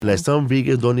Like some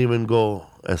vegans don't even go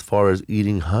as far as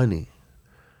eating honey.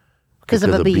 Because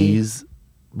of a bee. Bees.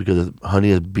 Because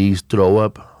honey is bees throw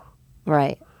up.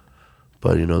 Right.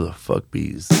 But the fuck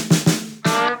bees.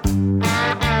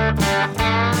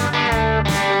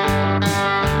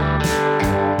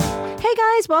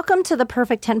 Welcome to the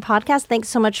Perfect 10 podcast. Thanks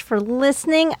so much for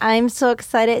listening. I'm so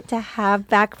excited to have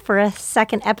back for a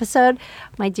second episode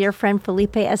my dear friend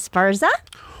Felipe Esparza.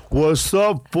 What's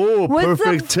up, fool?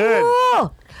 Perfect 10.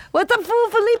 What's up, fool,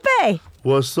 Felipe?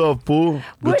 What's up, fool?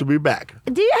 Good to be back.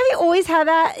 Have you always had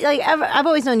that? Like, I've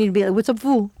always known you to be like, what's up,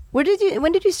 fool? When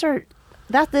did you start?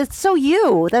 That's so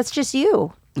you. That's just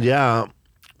you. Yeah.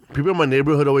 People in my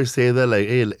neighborhood always say that, like,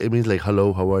 hey, it means like,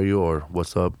 hello, how are you? Or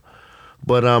what's up?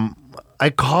 But, I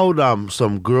called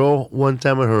some girl one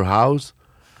time at her house,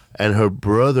 and her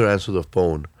brother answered the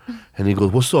phone, and he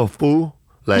goes, "What's up, fool?"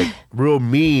 Like real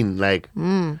mean, like.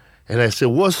 And I said,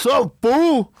 "What's up,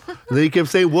 fool?" And then he kept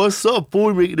saying, "What's up,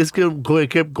 fool?" This kept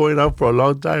going on for a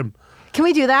long time. Can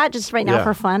we do that just right now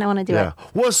for fun? I want to do it.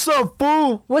 What's up,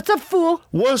 fool? What's up, fool?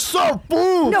 What's up,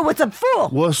 fool? No, what's up, fool?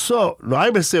 What's up? No, I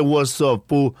even said, "What's up,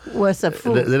 fool?" What's up,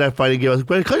 fool? Then I finally gave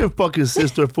up. Call your fucking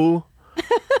sister, fool.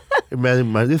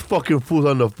 Man, this fucking fool's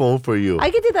on the phone for you.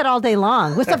 I could do that all day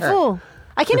long. What's up, fool?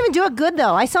 I can't even do it good,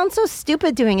 though. I sound so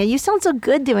stupid doing it. You sound so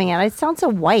good doing it. I sound so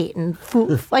white and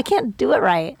fool. I can't do it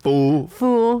right. Fool.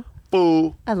 Fool.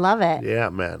 Fool. I love it. Yeah,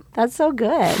 man. That's so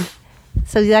good.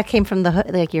 So that came from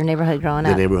your neighborhood growing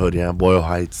up? The neighborhood, yeah. Boyle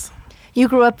Heights. You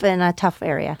grew up in a tough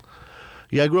area.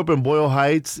 Yeah, I grew up in Boyle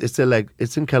Heights. It's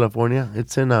in California.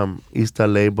 It's in East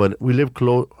LA, but we live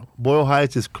close. Boyle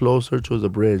Heights is closer to the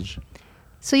bridge.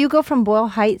 So you go from Boyle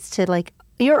Heights to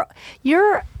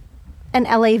you're an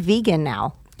LA vegan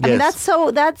now. Yes. I mean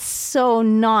that's so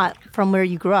not from where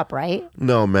you grew up, right?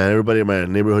 No, man. Everybody in my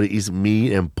neighborhood eats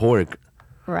meat and pork.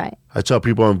 Right. I tell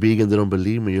people I'm vegan, they don't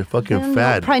believe me. You're fucking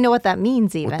fat. Probably know what that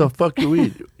means even. What the fuck you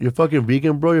eat? You're fucking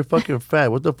vegan, bro. You're fucking fat.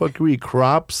 What the fuck you eat?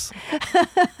 Crops?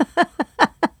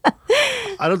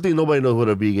 I don't think nobody knows what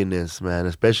a vegan is, man.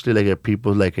 Especially like at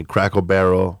people like in Cracker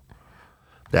Barrel.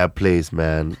 That place,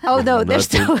 man. Oh no,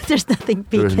 there's nothing vegan.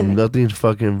 There's nothing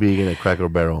fucking vegan at Cracker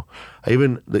Barrel.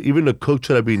 Even the cook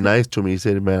tried to be nice to me. He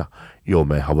said, "Man, how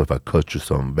about if I cut you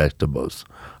some vegetables?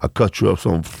 I cut you up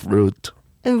some fruit."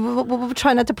 And we'll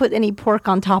try not to put any pork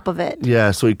on top of it.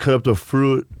 Yeah, so he cut up the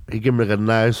fruit. He gave me like a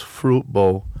nice fruit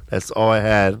bowl. That's all I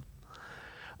had,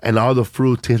 and all the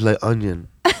fruit tastes like onion.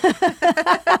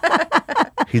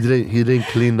 He didn't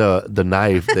clean the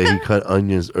knife that he cut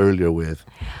onions earlier with.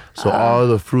 So all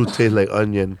the fruit tastes like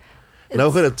onion. And I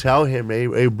was gonna tell him,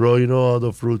 hey bro, all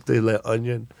the fruit tastes like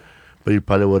onion. But he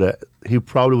probably would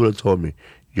have told me,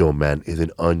 yo man, is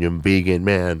an onion vegan,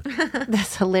 man.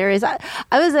 That's hilarious. I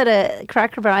was at a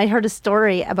Cracker Barrel. I heard a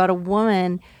story about a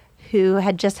woman who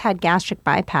had just had gastric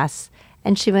bypass,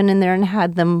 and she went in there and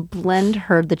had them blend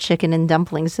the chicken and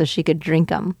dumplings so she could drink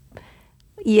them.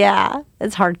 Yeah,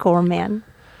 it's hardcore, man.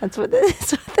 That's what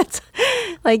that's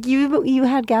like. You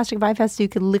had gastric bypass, so you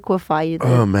could liquefy.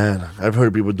 Oh man, I've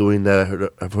heard people doing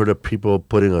that. I've heard of people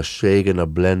putting a shake in a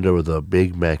blender with a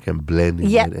Big Mac and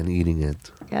blending it and eating it.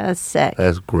 Yeah, that's sick.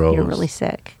 That's gross. You're really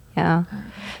sick. Yeah.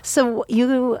 So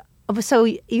you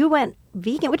went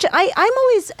vegan, which I'm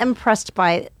always impressed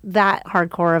by that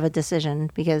hardcore of a decision,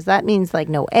 because that means like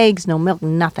no eggs, no milk,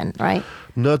 nothing, right?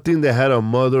 Nothing that had a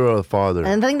mother or a father.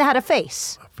 And nothing that had a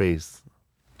face. A face.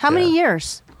 How many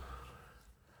years?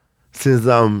 Since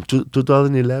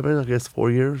 2011, I guess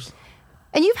 4 years.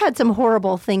 And you've had some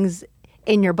horrible things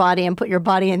in your body and put your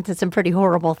body into some pretty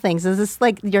horrible things. Is this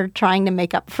like you're trying to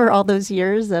make up for all those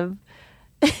years of...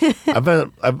 I've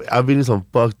been in some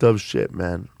fucked up shit,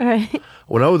 man. Right.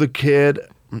 When I was a kid,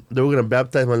 they were going to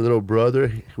baptize my little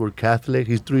brother. We're Catholic.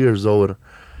 He's 3 years old.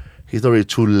 He's already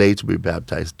too late to be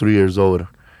baptized. 3 years old.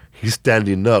 He's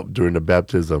standing up during the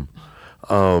baptism.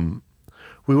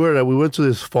 We went to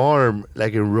this farm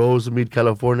like in Rosemead,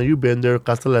 California. You've been there,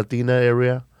 Casa Latina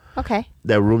area. Okay.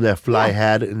 That room that Fly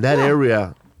had in that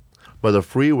area by the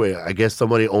freeway. I guess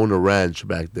somebody owned a ranch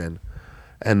back then,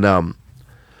 and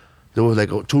there was like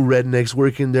 2 rednecks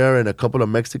working there and a couple of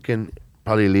Mexican,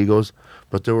 probably illegals,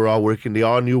 but they were all working. They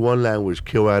all knew one language: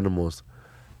 kill animals,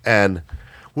 and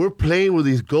we're playing with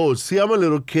these goats. See, I'm a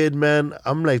little kid, man.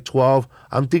 I'm like 12.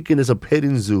 I'm thinking it's a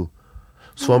petting zoo.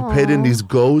 So I'm petting these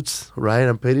goats, right?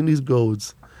 I'm petting these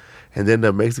goats. And then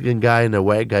the Mexican guy and the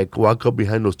white guy walk up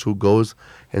behind those 2 goats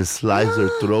and slice their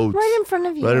throats. Right in front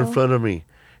of you. Right in front of me.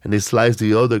 And they slice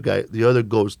the other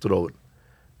goat's throat.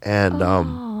 And,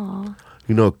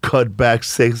 cut back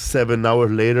 6-7 hours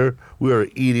later, we are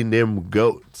eating them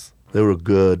goats. They were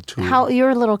good too. How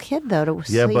you're a little kid though to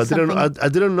Yeah, sleep but something. I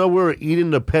didn't know we were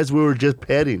eating the pets. We were just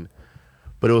petting.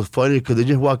 But it was funny because they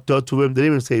just walked up to him. They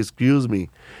didn't even say excuse me,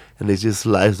 and they just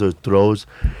sliced their throats,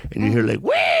 and you hear like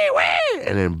wee wee,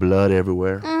 and then blood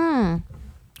everywhere.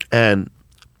 And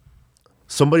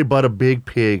somebody bought a big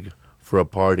pig for a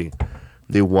party.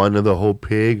 They wanted the whole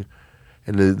pig,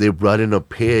 and they brought in a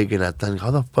pig, and I thought,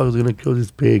 how the fuck is gonna kill this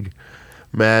pig?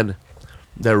 Man,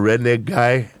 that redneck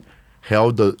guy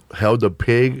held the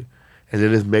pig, and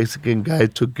then this Mexican guy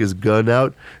took his gun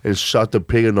out and shot the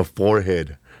pig in the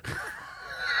forehead.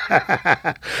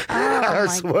 I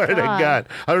swear to God.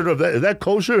 I don't know if is that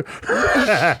kosher?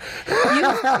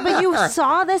 But you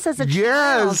saw this as a child.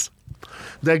 Yes.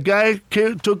 That guy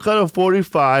took out a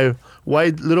 45,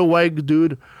 little white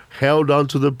dude, held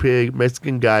onto the pig.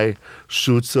 Mexican guy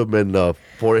shoots him in the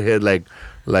forehead like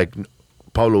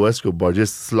Pablo Escobar,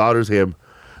 just slaughters him.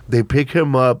 They pick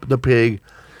him up, the pig.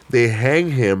 They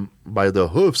hang him by the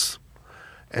hoofs,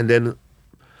 and then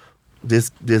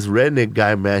this redneck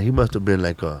guy, man, he must have been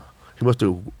he must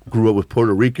have grew up with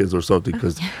Puerto Ricans or something,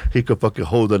 because he could fucking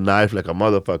hold a knife like a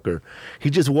motherfucker.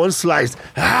 He just one slice,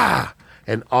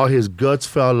 and all his guts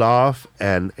fell off,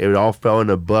 and it all fell in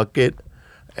a bucket,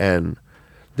 and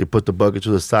they put the bucket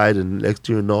to the side, and next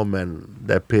thing you know, man,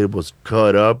 that pig was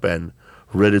cut up and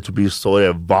ready to be sold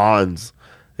at Vons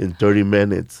in 30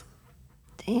 minutes.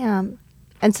 Damn.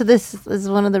 And so this is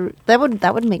one of the that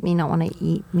would make me not want to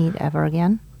eat meat ever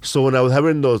again. So when I was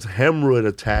having those hemorrhoid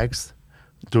attacks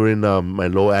during my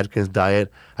low Atkins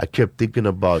diet, I kept thinking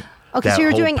about Okay, so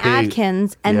you're doing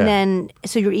Atkins, and then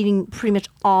so you're eating pretty much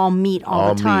all meat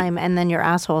all the time, and then your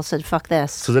asshole said, "Fuck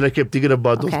this." So then I kept thinking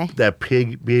about that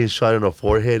pig being shot in the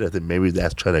forehead. I think maybe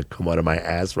that's trying to come out of my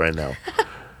ass right now.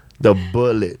 The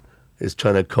bullet is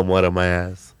trying to come out of my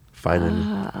ass finally.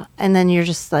 And then you're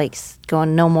just like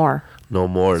going, "No more." No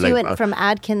more. So you went from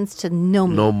Atkins to no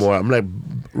meat. No more. I'm like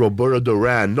Roberto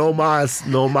Duran. No más,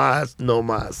 no más, no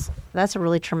más. That's a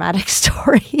really traumatic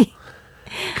story.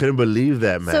 Couldn't believe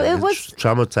that, man. So it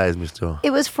traumatized me still.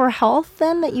 It was for health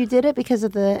then that you did it because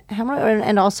of the hemorrhoid,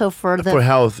 and also for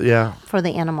health, yeah. For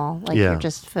the animal, like you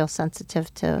just feel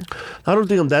sensitive to. I don't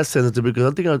think I'm that sensitive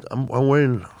because I think I'm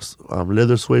wearing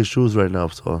leather suede shoes right now,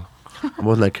 so I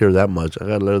must not care that much. I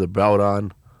got a leather belt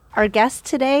on. Our guest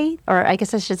today, or I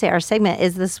guess I should say our segment,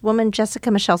 is this woman,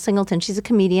 Jessica Michelle Singleton. She's a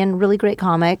comedian, really great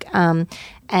comic,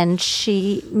 and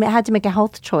she had to make a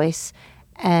health choice.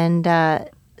 And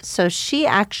so she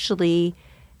actually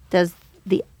does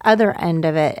the other end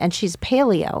of it, and she's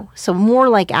paleo. So more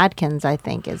like Atkins, I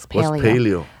think, is paleo. What's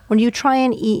paleo? When you try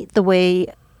and eat the way,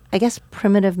 I guess,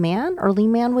 primitive man, early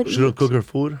man would eat. She don't cook her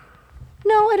food?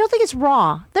 No, I don't think it's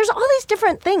raw. There's all these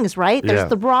different things, right? There's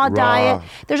the raw diet.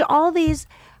 There's all these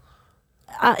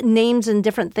names and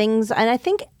different things. And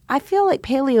I feel like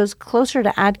paleo is closer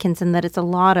to Atkins in that it's a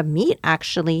lot of meat,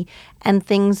 actually, and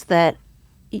things that,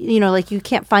 like you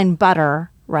can't find butter,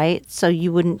 right? So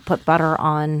you wouldn't put butter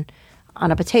on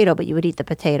a potato, but you would eat the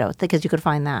potato because you could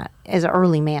find that as an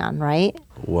early man, right?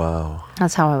 Wow.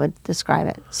 That's how I would describe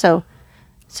it. So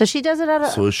she does it at a...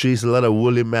 So she's a lot of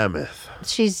woolly mammoth.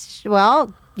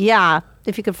 Yeah,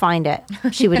 if you could find it,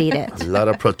 she would eat it. A lot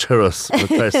of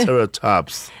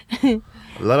triceratops.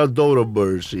 A lot of dodo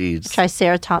birds she eats.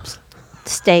 Triceratops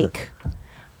steak.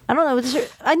 I don't know.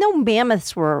 I know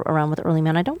mammoths were around with early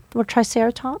men. Were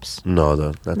triceratops? No,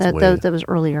 that's that was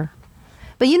earlier.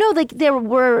 But like there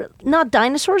were not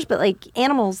dinosaurs, but like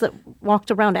animals that walked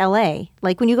around L.A.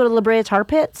 Like when you go to La Brea tar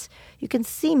pits, you can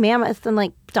see mammoths and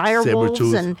like dire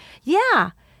wolves and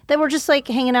that were just like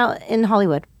hanging out in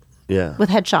Hollywood. Yeah, with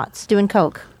headshots, doing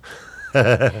coke,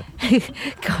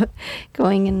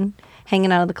 going and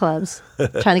hanging out of the clubs,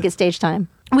 trying to get stage time.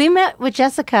 We met with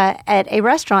Jessica at a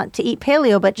restaurant to eat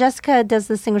paleo, but Jessica does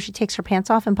this thing where she takes her pants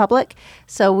off in public.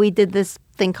 So we did this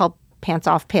thing called Pants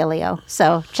Off Paleo.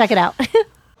 So check it out.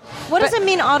 What does it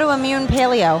mean, autoimmune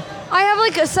paleo? I have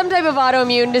like some type of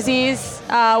autoimmune disease,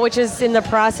 which is in the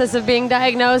process of being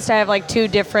diagnosed. I have like 2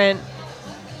 different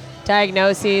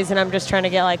diagnoses, and I'm just trying to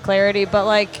get like clarity. But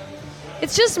like,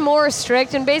 it's just more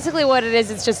strict, and basically what it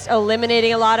is, it's just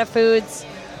eliminating a lot of foods.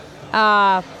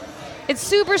 It's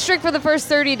super strict for the first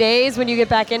 30 days when you get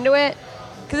back into it,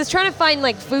 because it's trying to find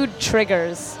like food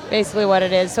triggers, basically what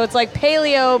it is. So it's like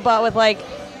paleo, but with like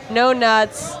no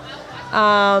nuts.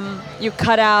 You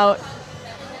cut out,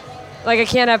 like I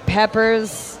can't have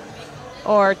peppers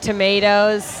or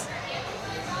tomatoes.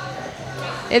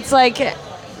 It's like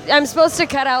I'm supposed to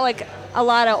cut out like a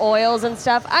lot of oils and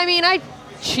stuff. I mean,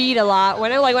 cheat a lot.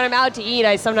 When I'm out to eat,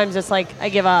 I sometimes just I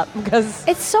give up because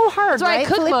It's so hard, That's why I right,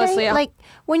 cook Felipe? mostly. Like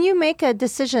when you make a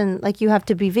decision, like you have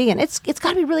to be vegan. It's got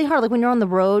to be really hard. Like when you're on the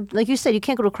road, like you said, you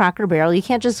can't go to Cracker Barrel. You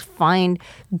can't just find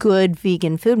good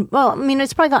vegan food. Well, I mean,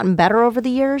 it's probably gotten better over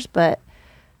the years, but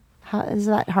is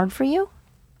that hard for you?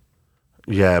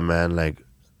 Yeah, man. Like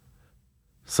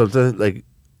sometimes, like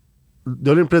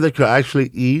the only place that you actually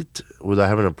eat without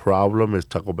having a problem is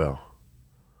Taco Bell.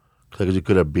 Because you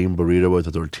could have bean burrito with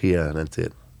a tortilla, and that's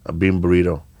it. A bean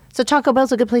burrito. So Taco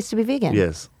Bell's a good place to be vegan.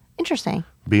 Yes. Interesting.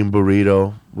 Bean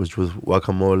burrito, which was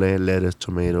guacamole, lettuce,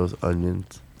 tomatoes,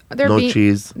 onions, They're no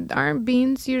cheese. Aren't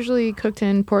beans usually cooked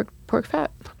in pork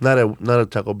fat? Not a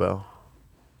Taco Bell.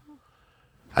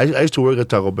 I used to work at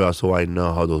Taco Bell, so I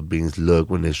know how those beans look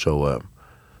when they show up.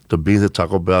 The beans at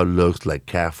Taco Bell looks like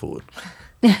cat food.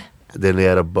 Then they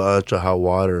add a bunch of hot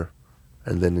water,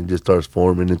 and then it just starts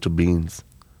forming into beans.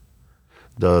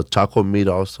 The taco meat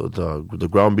also, the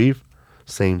ground beef,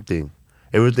 same thing.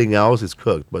 Everything else is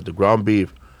cooked, but the ground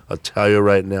beef, I'll tell you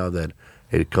right now that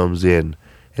it comes in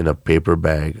a paper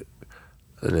bag.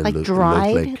 And it Like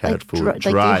dried? looks like cat food. Like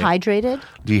Dry. dehydrated?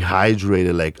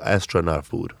 Dehydrated like astronaut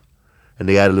food. And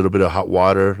they add a little bit of hot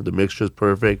water. The mixture is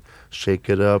perfect. Shake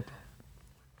it up.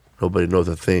 Nobody knows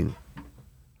a thing.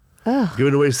 Ugh.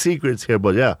 Giving away secrets here,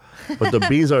 but yeah. But the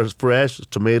beans are fresh,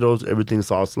 tomatoes,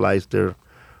 everything's all sliced there.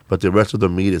 But the rest of the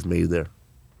meat is made there.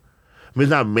 I mean, it's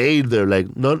not made there.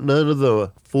 Like, none of the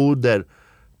food that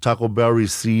Taco Bell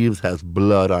receives has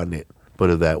blood on it. Put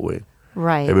it that way.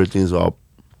 Right. Everything's all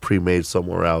pre-made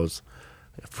somewhere else,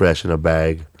 fresh in a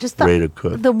bag, Just ready to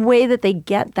cook. The way that they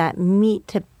get that meat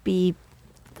to be,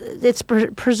 it's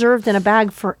preserved in a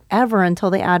bag forever until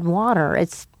they add water.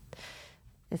 It's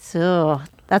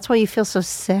that's why you feel so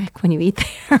sick when you eat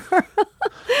there.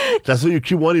 That's why you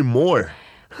keep wanting more.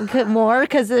 More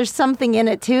because there's something in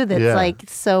it too that's like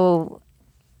so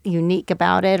unique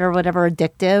about it or whatever,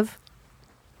 addictive.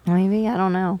 Maybe, I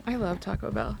don't know. I love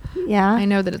Taco Bell. Yeah. I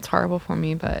know that it's horrible for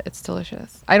me, but it's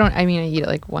delicious. I eat it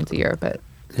like once a year, but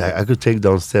Yeah, I could take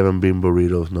down 7 bean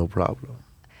burritos, no problem.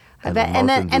 I bet, and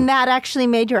that actually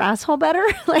made your asshole better.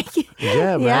 Like,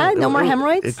 Yeah, man. yeah, no more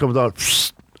hemorrhoids. It comes out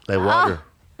like water.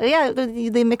 Yeah,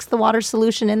 they mix the water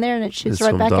solution in there and it shoots It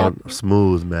right comes back out out.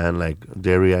 smooth, man, like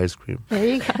dairy ice cream. There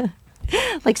you go.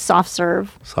 Like soft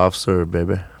serve. Soft serve,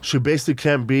 baby. She basically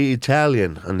can't be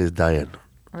Italian on this diet.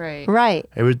 right. Right.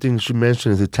 Everything she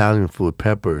mentioned is Italian food: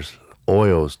 peppers,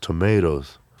 oils,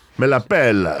 tomatoes. Me la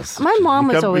pelas. My mom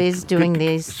was can't always doing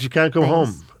these She can't come things.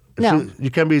 home. No. You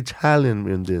can't be Italian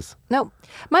in this. No.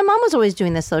 My mom was always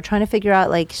doing this, though, trying to figure out,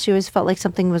 like, she always felt like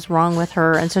something was wrong with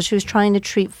her. And so she was trying to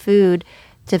treat food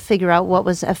to figure out what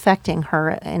was affecting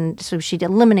her. And so she'd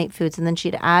eliminate foods and then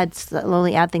she'd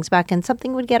slowly add things back. And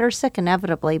something would get her sick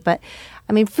inevitably. But,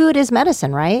 I mean, food is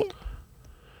medicine, right?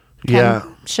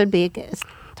 Should be.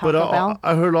 Taco Bell.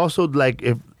 I heard also, like,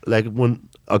 when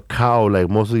a cow, like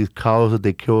most of these cows that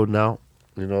they kill now,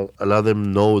 you know, a lot of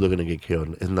them know they're going to get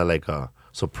killed. It's not like a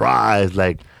surprise,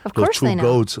 like Of those course two they know.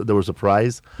 goats that were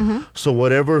surprised. So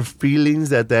whatever feelings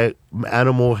that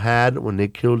animal had when they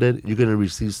killed it, you're going to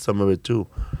receive some of it too.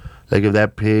 Like if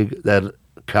that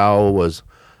cow was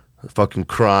fucking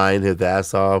crying his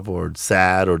ass off or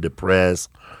sad or depressed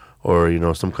or, you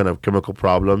know, some kind of chemical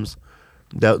problems,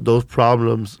 those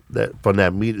problems that from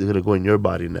that meat is going to go in your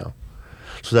body now.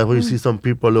 So that's why you see some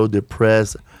people a little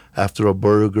depressed after a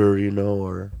burger, you know,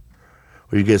 or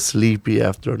you get sleepy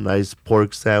after a nice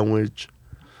pork sandwich.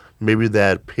 Maybe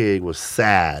that pig was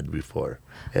sad before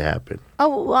it happened.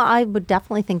 Oh, well, I would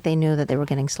definitely think they knew that they were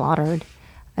getting slaughtered.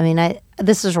 I mean,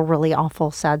 this is a really awful,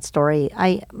 sad story.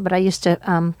 But I used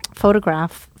to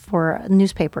photograph for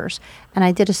newspapers, and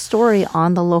I did a story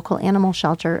on the local animal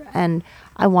shelter, and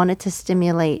I wanted to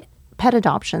stimulate pet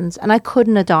adoptions. And I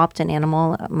couldn't adopt an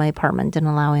animal. My apartment didn't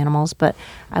allow animals, but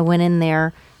I went in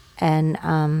there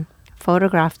and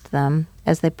photographed them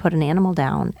as they put an animal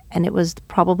down, and it was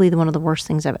probably one of the worst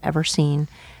things I've ever seen.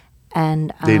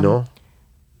 And They know?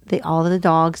 all of the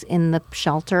dogs in the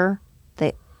shelter,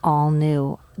 they all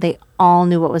knew. They all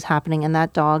knew what was happening, and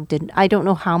that dog didn't. I don't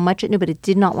know how much it knew, but it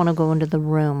did not want to go into the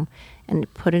room, and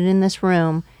it put it in this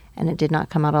room, and it did not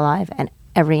come out alive. And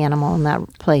every animal in that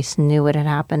place knew what had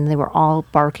happened. They were all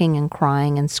barking and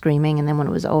crying and screaming, and then when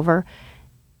it was over,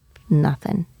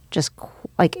 nothing. Just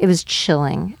like it was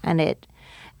chilling, and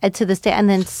to this day. And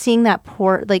then seeing that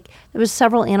poor, like there was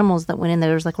several animals that went in there.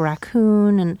 There was like a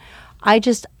raccoon, and I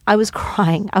was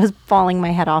crying. I was bawling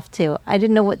my head off too. I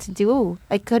didn't know what to do.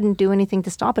 I couldn't do anything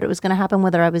to stop it. It was going to happen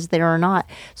whether I was there or not.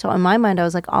 So in my mind, I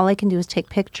was like, all I can do is take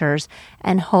pictures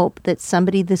and hope that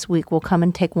somebody this week will come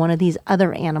and take one of these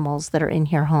other animals that are in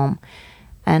here home.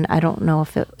 And I don't know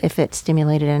if it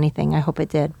stimulated anything. I hope it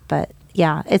did. But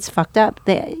yeah, it's fucked up.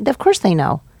 Of course they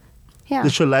know. Yeah. They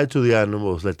should lie to the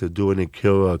animals like they do when they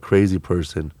kill a crazy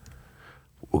person.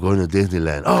 We're going to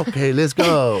Disneyland. Okay, let's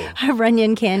go.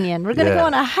 Runyon Canyon. We're going to go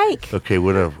on a hike. Okay,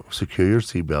 we're going to secure your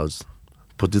seatbelts.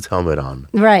 Put this helmet on.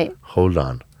 Right. Hold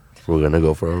on. We're going to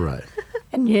go for a ride.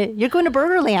 And you're going to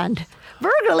Burgerland.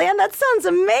 Burgerland? That sounds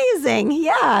amazing.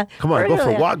 Yeah. Come on, Burgerland. go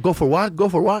for what? Go for what? Go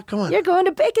for what? Come on. You're going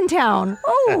to Bacon Town.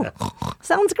 Oh,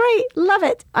 sounds great. Love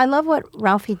it. I love what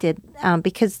Ralphie did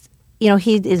because, he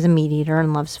is a meat eater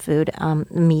and loves food,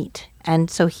 meat.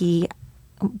 And so he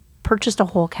purchased a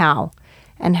whole cow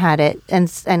and had it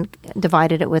and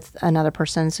divided it with another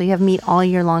person. So you have meat all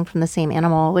year long from the same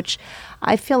animal, which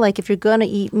I feel like if you're going to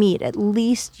eat meat, at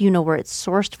least you know where it's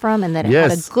sourced from and that it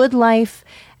had a good life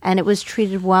and it was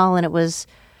treated well and it was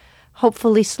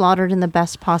hopefully slaughtered in the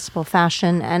best possible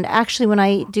fashion. And actually when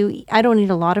I don't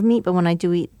eat a lot of meat, but when I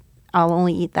do eat, I'll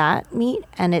only eat that meat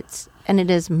and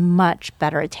it is much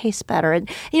better. It tastes better. And,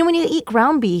 when you eat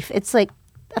ground beef, it's like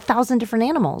 1,000 different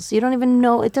animals. You don't even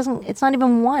know. It's not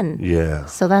even one. Yeah.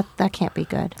 So that can't be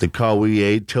good. The cow we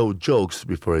ate told jokes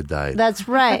before it died. That's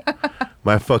right.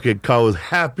 My fucking cow was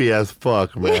happy as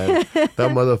fuck, man. That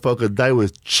motherfucker died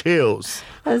with chills.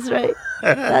 That's right.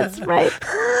 That's right.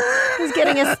 He's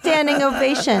getting a standing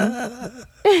ovation.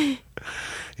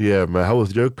 Yeah, man. How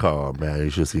was your cow, man? You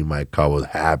should see my cow was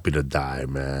happy to die,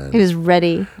 man. He was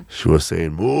ready. She was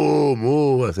saying, moo,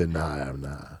 moo. I said, nah, I'm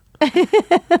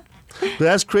not.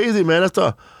 That's crazy, man.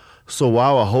 So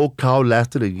wow, a whole cow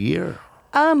lasted a year.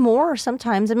 More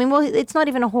sometimes. I mean, well, it's not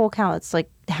even a whole cow. It's like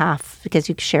half because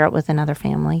you share it with another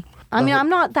family. I mean, I'm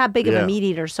not that big of a meat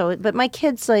eater, but my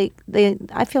kids I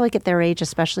feel like at their age,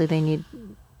 especially, they need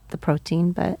the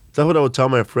protein. But that's what I would tell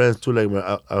my friends too. Like,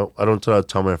 I don't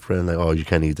tell my friends like, oh, you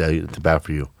can't eat that; it's bad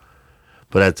for you.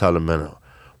 But I tell them, man,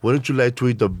 wouldn't you like to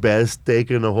eat the best steak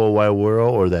in the whole wide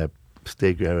world, or that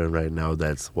steak you're having right now?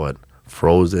 That's what.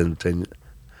 Frozen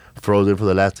for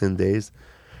the last 10 days.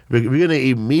 If you're gonna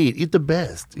eat meat, eat the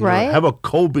best. Right. Have a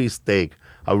Kobe steak,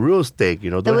 a real steak.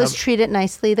 That was treated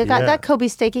nicely. They got that Kobe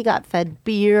steak. He got fed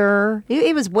beer.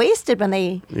 He was wasted when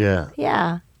they. Yeah.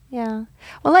 Yeah. Yeah.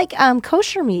 Well, like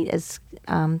kosher meat is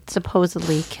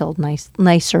supposedly killed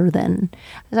nicer than.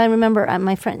 As I remember,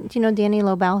 my friend, Danny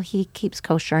Lobel, he keeps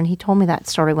kosher, and he told me that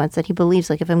story once that he believes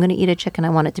like if I'm going to eat a chicken, I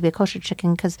want it to be a kosher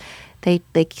chicken because they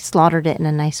slaughtered it in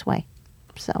a nice way.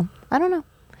 So I don't know.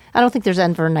 I don't think there's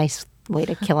ever a nice way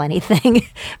to kill anything.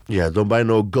 Yeah, don't buy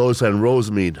no goats and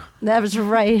roast meat. That was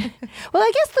right. Well,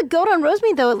 I guess the goat on roast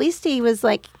meat, though, at least he was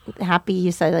like happy.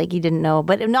 You said like he didn't know,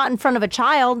 but not in front of a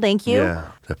child. Thank you.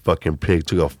 Yeah, that fucking pig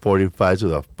took a 45 to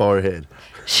the forehead.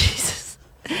 Jesus,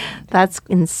 that's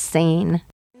insane.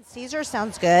 Caesar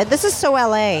sounds good. This is so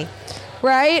LA,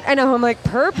 right? I know. I'm like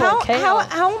purple. How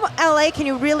LA can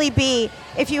you really be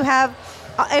if you're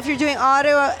doing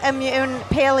autoimmune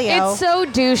paleo? It's so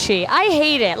douchey. I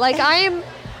hate it. Like I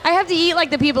have to eat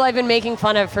like the people I've been making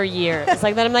fun of for years.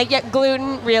 Like that I'm like, yeah,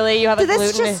 gluten, really? You have a gluten? Did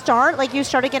this just start? Like you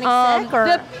started getting sick?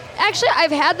 Or? Actually,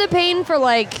 I've had the pain for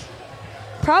like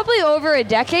probably over a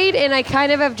decade, and I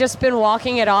kind of have just been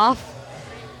walking it off.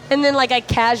 And then like I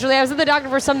was at the doctor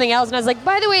for something else, and I was like,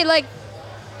 by the way, like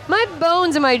my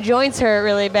bones and my joints hurt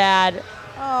really bad.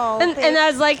 Oh. And I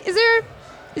was like,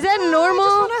 is that normal?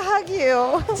 I just want to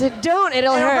hug you. So don't.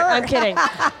 It'll hurt. I'm kidding.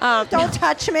 Don't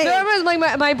touch me. No, like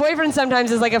my boyfriend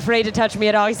sometimes is like afraid to touch me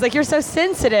at all. He's like, you're so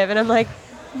sensitive. And I'm like,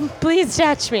 please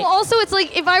touch me. Well, also, it's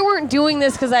like if I weren't doing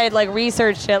this because I had like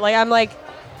researched it, like I'm like,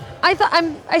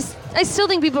 I still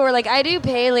think people were like, I do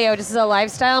paleo just as a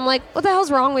lifestyle. I'm like, what the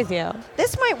hell's wrong with you?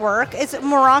 This might work. It's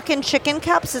Moroccan chicken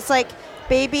cups. It's like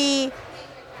baby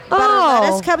butter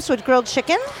lettuce cups with grilled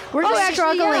chicken. We're just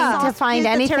struggling to find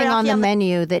anything on the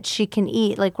menu that she can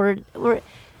eat. Like we're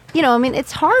I mean,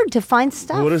 it's hard to find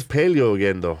stuff. What is paleo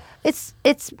again, though? It's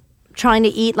trying to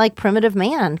eat like primitive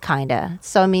man, kind of.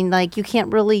 So I mean, like you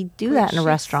can't really do that in a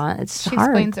restaurant. It's she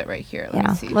hard. She explains it right here. Let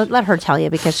me see. Let her tell you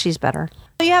because she's better.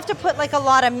 So you have to put like a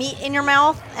lot of meat in your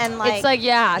mouth and like. It's like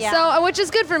so which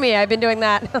is good for me. I've been doing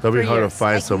that. That'll be hard to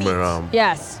find like somewhere.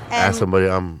 Yes. Ask somebody.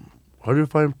 Where do you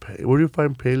find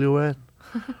paleo at?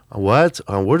 What?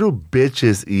 Where do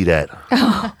bitches eat at?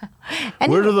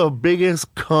 Where do the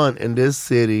biggest cunt in this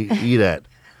city eat at?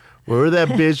 Where that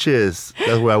bitch is,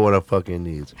 that's where I want to fucking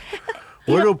eat.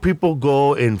 Where do people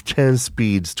go in 10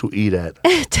 speeds to eat at?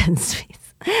 10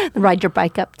 speeds. Ride your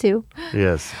bike up to?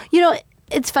 Yes.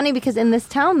 It's funny because in this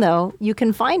town, though, you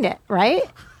can find it, right?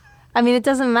 I mean, it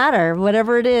doesn't matter.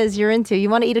 Whatever it is you're into. You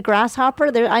want to eat a grasshopper?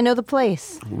 I know the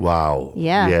place. Wow.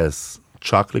 Yeah. Yes.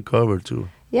 Chocolate covered, too.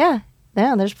 Yeah.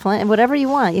 Yeah, there's plenty. Whatever you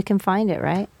want, you can find it,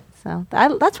 right? So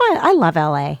that's why I love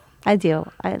LA. I do.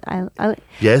 I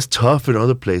Yeah, it's tough in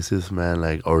other places, man,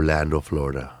 like Orlando,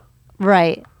 Florida.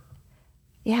 Right.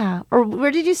 Yeah. Or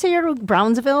where did you say you're?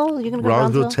 Brownsville? You're gonna go to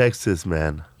Brownsville, Brownsville? Texas,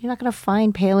 man. You're not gonna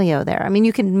find paleo there. I mean,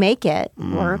 you can make it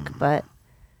work, but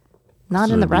not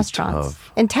It's in the gonna be restaurants.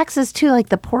 tough. In Texas too, like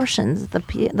the portions, the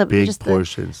Big just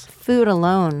portions. the food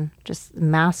alone, just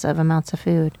massive amounts of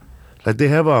food. Like they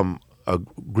have a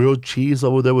grilled cheese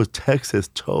over there with Texas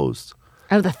toast.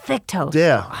 Oh, the thick toast.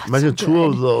 Yeah, Oh, it's imagine so two good.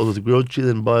 of those grilled cheese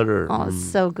and butter. Oh,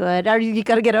 it's so good. You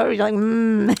got to get over. You're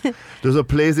like, There's a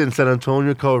place in San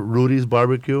Antonio called Rudy's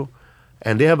Barbecue,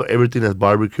 and they have everything that's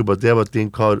barbecue, but they have a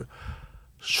thing called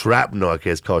shrapnel. I guess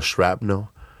it's called shrapnel.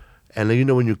 And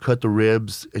then, when you cut the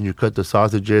ribs and you cut the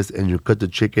sausages and you cut the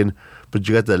chicken, but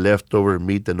you got the leftover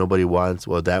meat that nobody wants,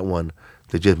 well, that one,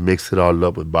 they just mix it all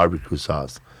up with barbecue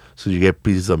sauce. So you get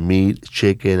pieces of meat,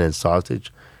 chicken, and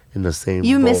sausage in the same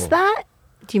you bowl. miss that?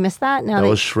 Do you miss that now? That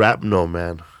was shrapnel,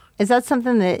 man. Is that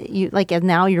something that you like? As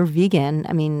now you're vegan.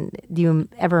 I mean, do you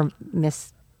ever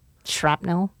miss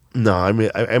shrapnel? No, I mean,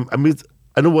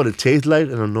 I know what it tastes like,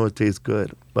 and I know it tastes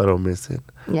good, but I don't miss it.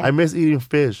 Yeah. I miss eating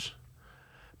fish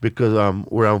because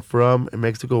where I'm from in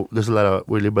Mexico, there's a lot of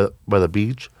we live by the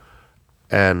beach,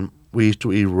 and we used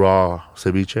to eat raw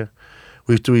ceviche.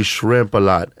 We used to eat shrimp a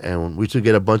lot, and we used to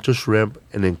get a bunch of shrimp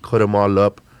and then cut them all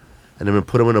up, and then we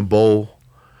put them in a bowl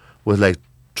with like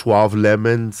 12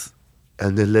 lemons,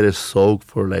 and then let it soak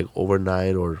for like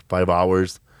overnight or 5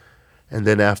 hours, and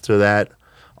then after that,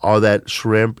 all that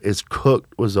shrimp is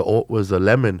cooked with the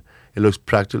lemon. It looks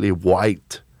practically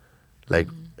white, like,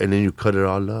 and then you cut it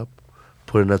all up,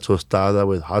 put it in a tostada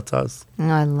with hot sauce. Oh,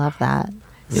 I love that.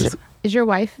 Is your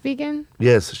wife vegan?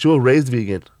 Yes, she was raised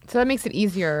vegan. So that makes it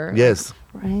easier. Yes.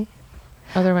 Right.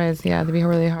 Otherwise, yeah, it'd be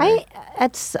really hard.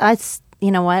 You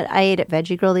know what? I ate at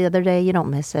Veggie Grill the other day. You don't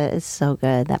miss it. It's so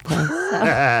good, that place. So.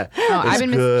 Oh, I've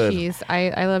been good. missing cheese.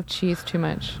 I love cheese too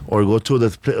much. Or go to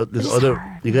this other.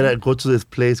 hard. You gotta go to this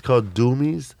place called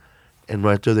Doomie's, and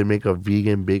right there they make a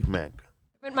vegan Big Mac.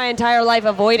 Spent my entire life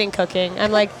avoiding cooking.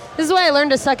 I'm like, this is why I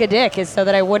learned to suck a dick, is so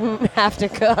that I wouldn't have to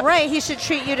cook. Right, he should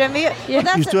treat you to me. Yeah. Well,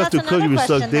 that's, You still have that's to cook. another You suck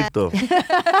question dick then. though.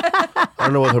 I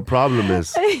don't know what her problem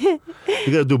is. You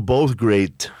gotta do both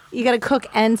great. You got to cook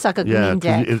and suck a Yeah, mean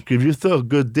 'cause dick. if you throw a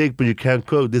good dick but you can't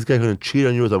cook, this guy's gonna cheat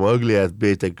on you with some ugly ass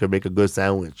bitch that could make a good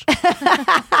sandwich.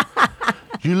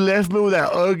 You left me with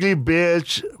that ugly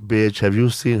bitch. Bitch, have you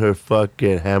seen her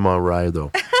fucking ham on rye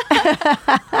though?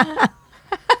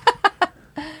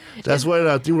 That's why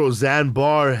I think Roseanne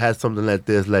Barr has something like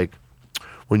this. Like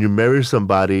when you marry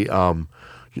somebody,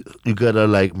 you gotta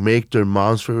like make their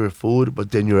mom's favorite food,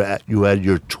 but then you add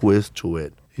your twist to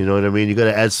it. You know what I mean? You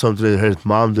gotta add something that his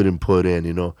mom didn't put in.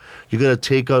 You gotta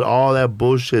take out all that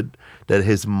bullshit that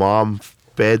his mom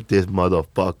fed this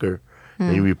motherfucker,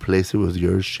 and you replace it with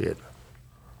your shit.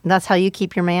 That's how you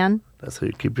keep your man? That's how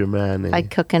you keep your man. By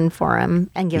cooking for him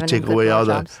and You giving him take good away all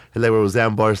the, blowjobs. like what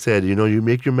Roseanne Barr said, you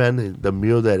make your man the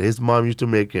meal that his mom used to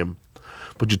make him,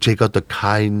 but you take out the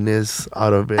kindness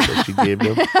out of it that she gave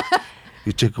him.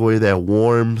 You take away that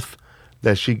warmth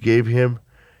that she gave him,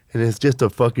 and it's just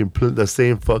the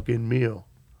same fucking meal.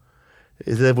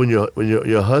 It's like when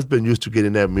your husband used to get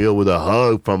in that meal with a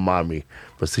hug from mommy,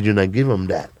 but see, you're not giving him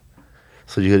that.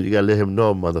 So you gotta let him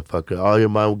know, motherfucker, all your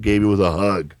mom gave you was a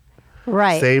hug.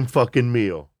 Right. Same fucking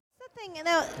meal.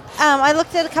 I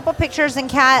looked at a couple pictures, and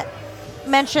Kat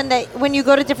mentioned that when you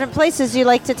go to different places, you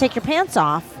like to take your pants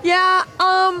off. Yeah,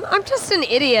 I'm just an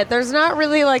idiot. There's not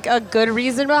really like a good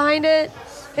reason behind it.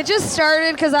 It just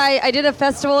started because I did a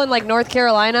festival in like North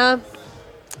Carolina,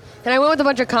 and I went with a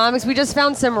bunch of comics. We just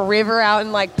found some river out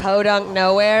in like Podunk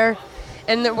nowhere,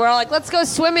 and we're all like, let's go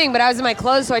swimming. But I was in my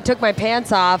clothes, so I took my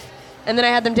pants off, and then I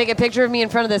had them take a picture of me in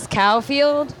front of this cow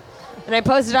field, and I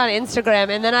posted it on Instagram.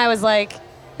 And then I was like,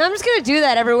 I'm just gonna do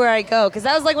that everywhere I go, because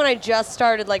that was like when I just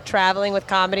started like traveling with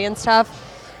comedy and stuff,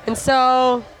 and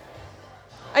so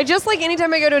I just like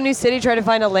anytime I go to a new city, try to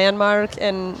find a landmark,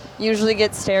 and usually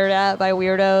get stared at by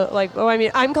weirdo. Like,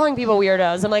 I'm calling people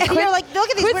weirdos. I'm like, And you're like, look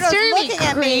at these quit weirdos staring looking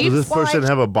at me. Does this Well, person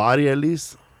have a body at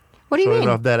least? What do you Showing mean?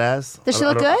 off that ass? Does she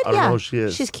look I don't- good? I don't Yeah. know who she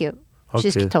is. She's cute.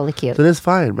 She's Okay. totally cute. So that's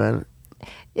fine, man.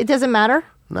 It doesn't matter?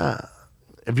 Nah.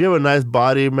 If you have a nice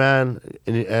body, man,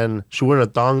 and she wearing a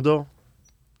thong though,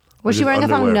 Was she just wearing a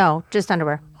thong? underwear? No, just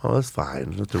underwear. oh, that's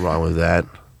fine. Nothing wrong with that.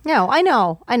 No, I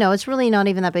know. It's really not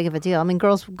even that big of a deal. I mean,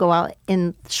 girls go out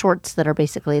in shorts that are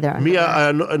basically their Me,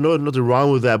 underwear. I know nothing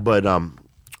wrong with that, but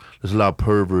there's a lot of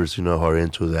perverts, who are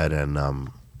into that, and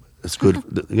it's good.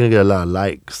 You're gonna get a lot of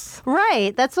likes.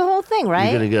 Right. That's the whole thing, You're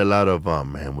right? gonna get a lot of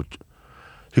man.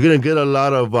 You're gonna get a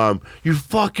lot of you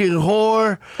fucking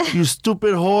whore, you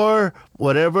stupid whore,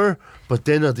 whatever. But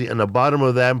then on the bottom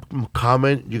of that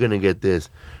comment, you're gonna get this.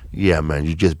 Yeah, man,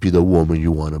 you just be the woman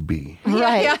you want to be.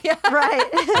 Right. Right.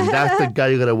 And that's the guy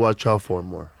you gotta watch out for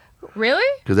more. Really?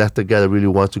 Because that's the guy that really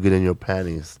wants to get in your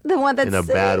panties. The one that's in a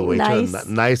bad way. nice.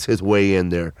 Nice his way in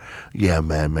there. Yeah,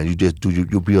 man, you just do.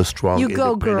 You be a strong, You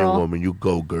go, independent girl. woman. You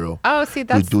go, girl. Oh, see, You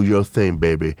that's do your thing,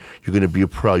 baby. You're gonna be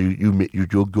proud. You're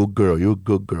a good girl. You're a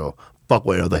good girl. Fuck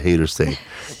what other haters say.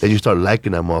 Then you start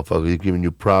liking that motherfucker. He's giving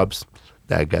you props.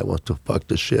 That guy wants to fuck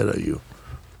the shit out of you.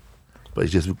 But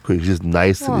he's just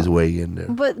nice in his way in there.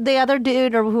 But the other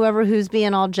dude or whoever who's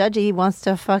being all judgy, he wants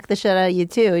to fuck the shit out of you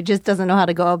too. He just doesn't know how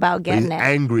to go about But getting he's it.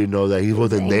 angry, that he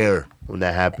wasn't there when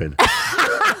that happened.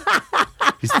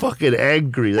 He's fucking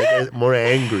angry, more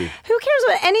angry. Who cares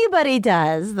what anybody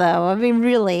does, though? I mean,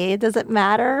 really, does it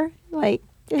matter? Like,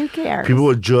 who cares? People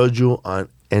will judge you on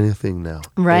anything now.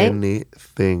 Right.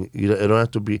 Anything. It don't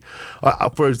have to be.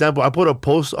 For example, I put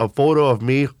a photo of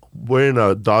me wearing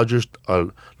a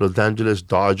Los Angeles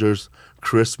Dodgers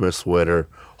Christmas sweater,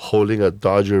 holding a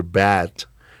Dodger bat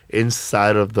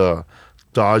inside of the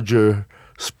Dodger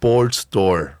sports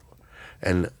store.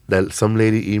 And that some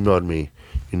lady emailed me,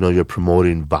 you're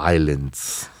promoting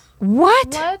violence.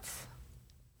 What?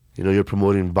 You're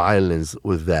promoting violence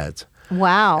with that.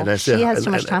 Wow. And I said, she has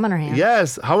too much time on her hands.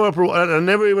 Yes. I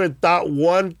never even thought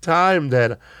one time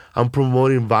that I'm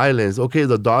promoting violence. Okay,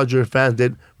 the Dodger fans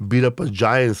did beat up a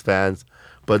Giants fans,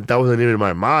 but that wasn't even in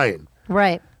my mind.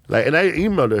 Right. And I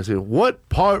emailed her and said, what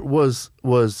part was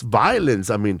violence?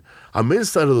 I mean, I'm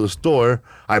inside of the store.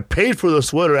 I paid for the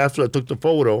sweater after I took the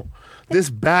photo. This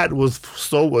bat was for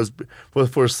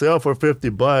sale for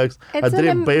 $50. I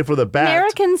didn't pay for the bat.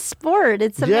 American sport.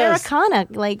 It's Yes. Americana.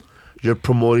 Like, You're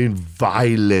promoting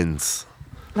violence.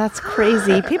 that's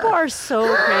crazy. People are so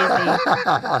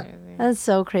crazy. That's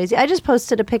so crazy. I just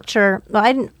posted a picture.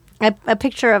 Well, a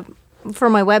picture of for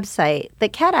my website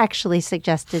that Kat actually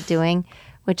suggested doing,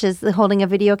 which is holding a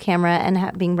video camera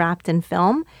and being wrapped in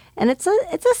film, and it's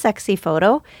a sexy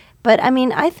photo. But I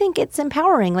mean, I think it's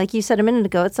empowering. Like you said a minute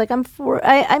ago, it's like I'm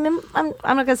not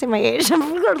gonna say my age.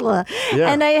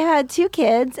 Yeah. And I had 2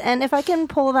 kids, and if I can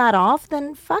pull that off,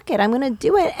 then fuck it, I'm gonna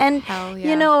do it. And Hell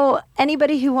yeah.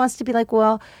 Anybody who wants to be like,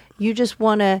 well, you just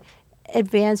want to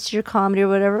advance your comedy or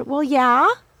whatever. Well, yeah.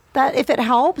 That if it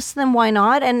helps, then why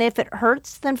not? And if it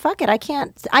hurts, then fuck it. I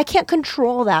can't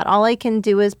control that. All I can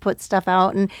do is put stuff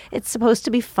out, and it's supposed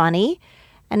to be funny.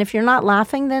 And if you're not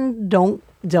laughing, then don't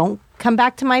come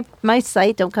back to my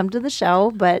site. Don't come to the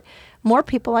show. But more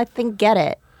people, I think, get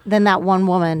it than that one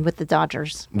woman with the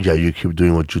Dodgers. Yeah, you keep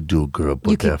doing what you do, girl.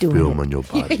 Put that film on your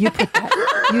body. You put that.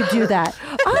 You do that.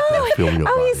 film your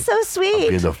body. He's so sweet. I'll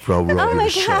be in the front row Oh of my your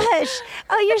show. gosh.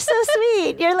 Oh, you're so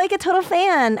sweet. You're like a total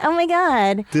fan. Oh my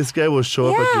God. This guy will show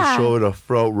up at Yeah. your show in the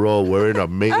front row wearing a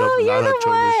makeup You're Lana the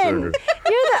Turner one. shirt.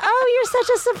 You're such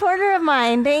a supporter of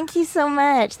mine. Thank you so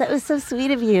much. That was so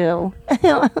sweet of you.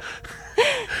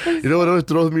 You know what always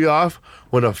throws me off?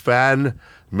 When a fan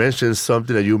mentions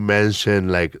something that you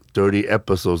mentioned like 30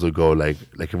 episodes ago, like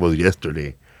it was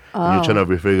yesterday. And you're trying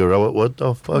to figure out what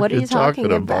the fuck What are you're you talking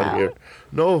about? here.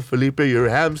 No, Felipe, your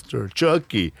hamster,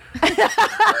 Chucky.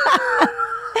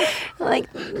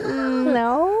 Like,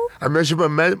 no. I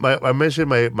mentioned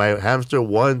my hamster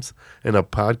once in a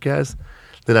podcast.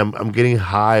 Then I'm getting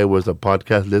high with a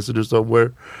podcast listener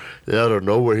somewhere. Then out of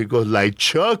nowhere he goes like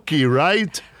Chucky,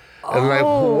 right? And I'm like,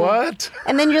 what?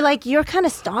 And then you're like, you're kind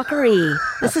of stalkery.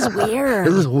 This is weird.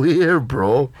 This is weird,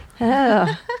 bro.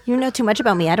 Ugh. You know too much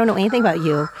about me. I don't know anything about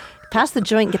you. Pass the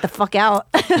joint and get the fuck out.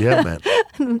 Yeah,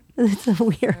 man. It's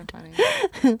weird.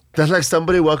 That's like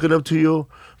somebody walking up to you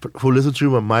who listens to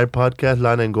you on my podcast,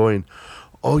 Lana, and going,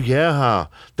 oh, yeah, huh?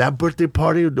 That birthday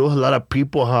party, there was a lot of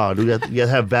people, huh? You guys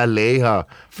have valet, huh?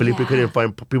 Felipe couldn't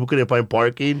find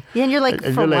parking. Yeah, and you're like,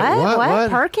 And for you're like, what?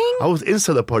 Parking? I was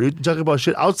inside the party. You're talking about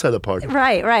shit outside the party.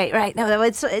 Right. No,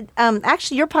 it's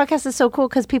actually your podcast is so cool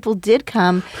because people did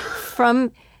come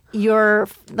from your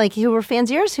who were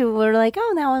fans of yours who were like,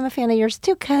 oh, now I'm a fan of yours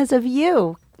too because of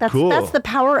you. That's Cool. That's the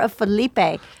power of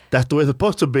Felipe. That's the way it's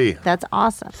supposed to be. That's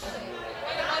awesome.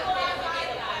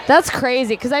 That's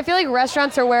crazy because I feel like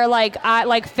restaurants are where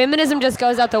like feminism just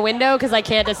goes out the window because I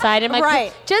can't decide. I'm like,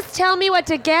 Right. just tell me what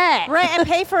to get. Right, and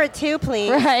pay for it too,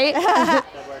 please. Right. Yeah.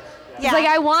 It's like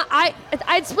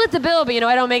I'd split the bill, but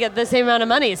I don't make it the same amount of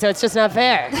money, so it's just not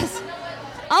fair.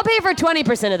 I'll pay for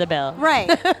 20% of the bill. Right.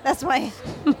 That's why.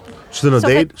 She's on a So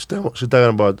date. She's talking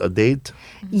about a date.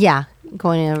 Yeah,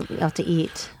 going out to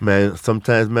eat. Man,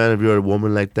 sometimes, man, if you're a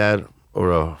woman like that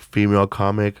or a female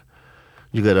comic,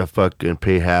 you gotta fucking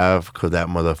pay half because that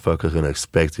motherfucker's gonna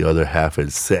expect the other half in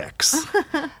sex.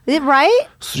 Right?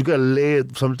 So you gotta lay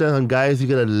it. Sometimes on guys, you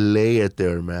gotta lay it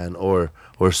there, man. Or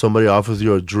somebody offers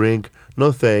you a drink.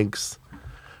 No thanks.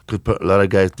 Because a lot of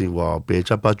guys think, well,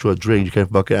 bitch, I bought you a drink. You can't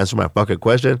fucking answer my fucking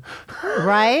question.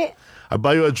 Right? I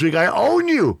bought you a drink. I own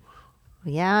you.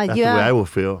 Yeah, That's the way I yeah. will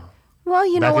feel. Well,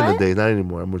 you know Back in what? the day, not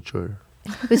anymore. I'm mature.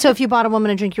 So if you bought a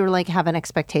woman a drink, you were like have an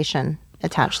expectation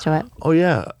attached to it. Oh,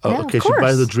 yeah. Yeah, Okay, of she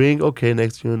buys the course. drink. Okay,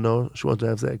 next thing you know, she wants to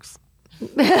have sex.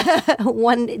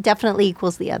 One definitely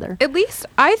equals the other. At least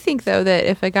I think though that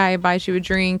if a guy buys you a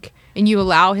drink and you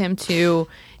allow him to,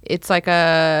 it's like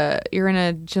you're in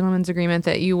a gentleman's agreement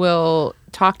that you will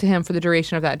talk to him for the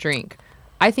duration of that drink.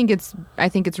 I think it's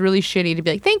really shitty to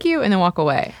be like thank you and then walk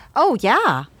away. Oh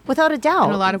yeah, without a doubt.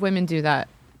 And a lot of women do that.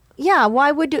 Yeah,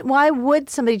 why would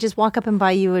somebody just walk up and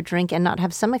buy you a drink and not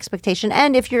have some expectation?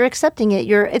 And if you're accepting it,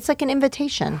 it's like an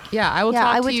invitation. Yeah, I will Yeah,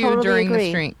 I talk would to you totally during agree.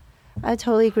 this drink. I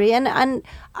totally agree. And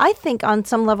I think on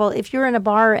some level, if you're in a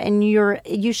bar and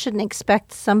you shouldn't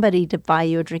expect somebody to buy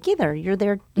you a drink either. You're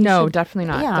there. No, definitely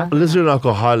not. Yeah. Definitely. Unless you're an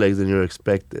alcoholic, then you're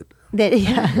expected.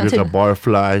 Yeah. You're a bar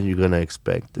fly, you're going to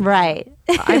expect it. Right.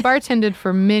 I bartended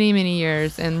for many, many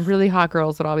years, and really hot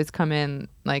girls would always come in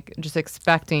like just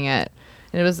expecting it.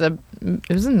 And it was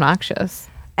obnoxious.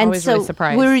 And Always so really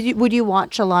surprised. would you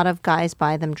watch a lot of guys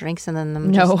buy them drinks and then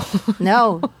them No. just...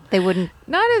 No, they wouldn't.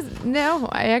 No,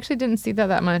 I actually didn't see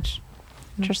that much.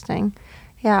 Interesting.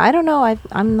 Yeah, I don't know.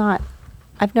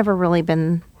 I've never really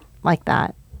been like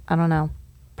that. I don't know,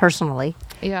 personally.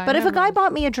 Yeah. But if a guy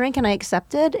bought me a drink and I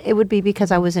accepted, it would be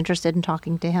because I was interested in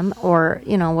talking to him or,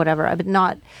 whatever.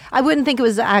 I wouldn't think it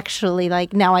was actually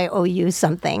like, now I owe you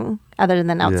something other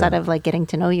than outside of like getting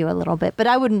to know you a little bit. But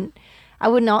I would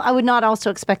not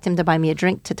also expect him to buy me a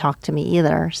drink to talk to me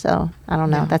either. So I don't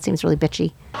know. That seems really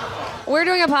bitchy. We're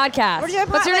doing a podcast.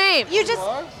 What's your name? You just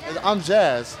I'm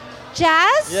Jazz.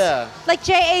 Jazz? Yeah. Like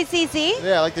Jazz?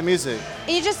 Yeah, I like the music.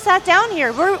 And you just sat down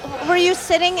here. Were you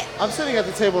sitting? I'm sitting at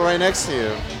the table right next to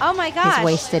you. Oh my gosh.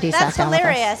 wasted. He That's sat down with us.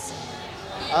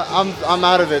 hilarious. I'm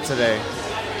out of it today.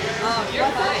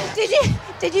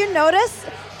 Did you notice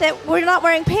that we're not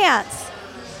wearing pants?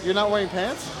 You're not wearing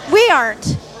pants? We aren't.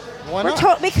 Why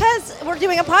not? Because we're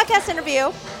doing a podcast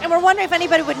interview, and we're wondering if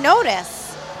anybody would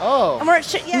notice. Oh.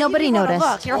 And Nobody you wanna noticed.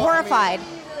 Look, you're horrified.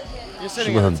 You're She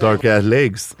sitting was at on the dark ass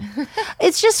legs.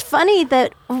 It's just funny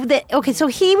that okay, so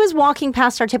he was walking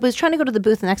past our table. He was trying to go to the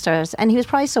booth next to us, and he was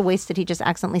probably so wasted he just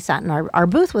accidentally sat in our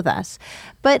booth with us.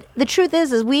 But the truth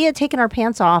is we had taken our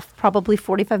pants off probably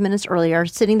 45 minutes earlier,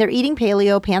 sitting there eating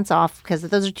paleo, pants off, because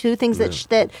those are two things that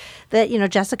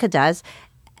Jessica does,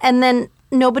 and then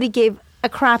nobody gave a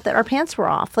crap that our pants were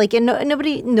off. Like, and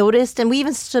nobody noticed, and we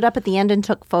even stood up at the end and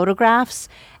took photographs.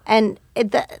 And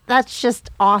that's just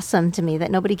awesome to me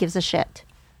that nobody gives a shit.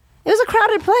 It was a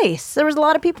crowded place. There was a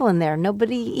lot of people in there.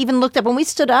 Nobody even looked up. When we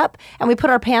stood up and we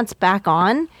put our pants back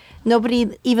on,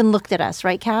 nobody even looked at us,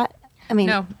 right, Kat? I mean,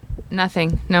 No,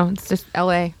 nothing. No, it's just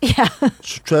L.A. Yeah,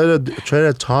 Try that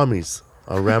at Tommy's,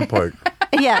 a Rampart.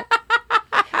 yeah.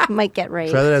 Might get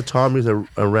raped. Try that at Tommy's, a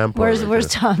Rampart. Where's right there.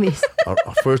 Tommy's?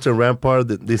 First in Rampart,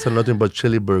 they sell nothing but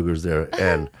chili burgers there.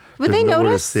 And Would there's they nowhere to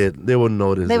notice? sit. They would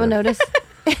notice. They would that. notice.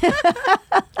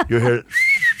 You're here.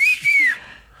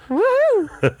 Woo!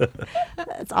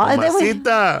 That's all.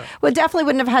 Mamacita. We definitely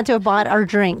wouldn't have had to have bought our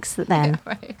drinks then.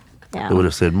 Right. Yeah. They would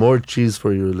have said, more cheese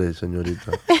for you,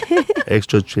 señorita.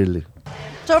 Extra chili.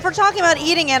 So if we're talking about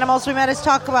eating animals, we might as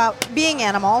talk about being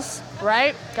animals.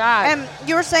 Right? God. And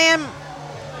you were saying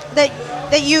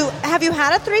that you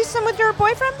had a threesome with your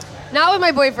boyfriend? Not with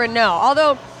my boyfriend, no.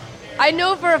 Although I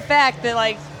know for a fact that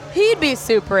like he'd be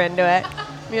super into it.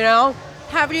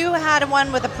 Have you had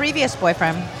one with a previous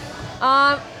boyfriend?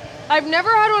 I've never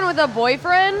had one with a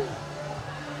boyfriend.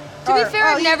 To be fair,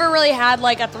 I've never really had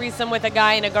like a threesome with a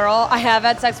guy and a girl. I have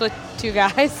had sex with two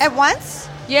guys. At once?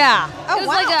 Yeah. Oh, it was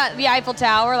wow. like the Eiffel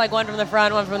Tower, like one from the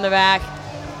front, one from the back.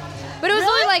 But it was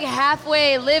only like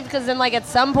halfway lived because then like at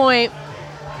some point,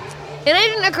 and it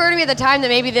didn't occur to me at the time that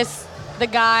maybe the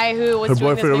guy who was Her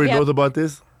doing boyfriend this already maybe knows about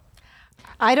this?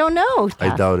 I don't know.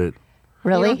 I doubt it.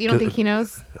 Really? You don't think he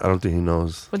knows? I don't think he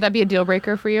knows. Would that be a deal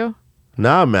breaker for you?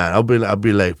 Nah, man. I'll be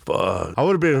like, fuck. I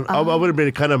would have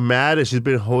been kind of mad if she's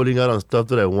been holding out on stuff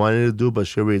that I wanted to do, but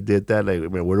she already did that. Like, I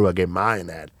mean, where do I get mine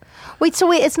at? Wait,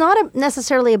 it's not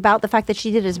necessarily about the fact that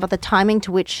she did it. It's about the timing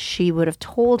to which she would have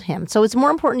told him. So it's more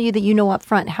important to you that you know up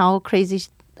front how crazy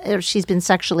she's been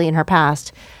sexually in her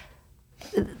past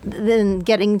than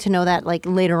getting to know that like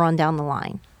later on down the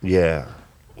line. Yeah.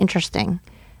 Interesting.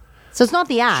 So it's not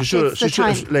the act. She should, it's the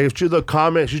time. like, if she's a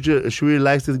comment, if she really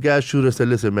likes this guy, she would have said,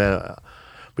 listen, man,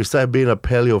 besides being a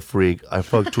paleo freak, I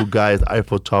fucked two guys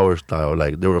Eiffel Tower style.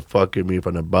 Like, they were fucking me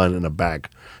from the butt and the back.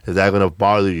 Is that going to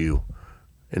bother you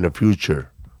in the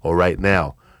future or right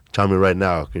now? Tell me right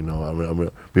now,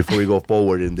 before we go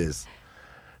forward in this.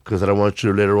 Because I don't want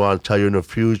you to later on tell you in the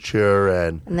future.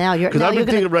 And now you're Because I've been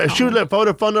thinking, right, if I would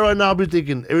have found her right now, I'd be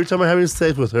thinking, every time I'm having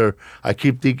sex with her, I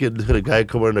keep thinking, the guy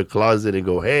come in the closet and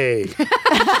go, hey.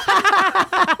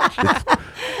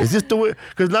 Is this the way?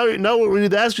 Because now we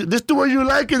need to ask you, this the way you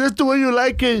like it? This the way you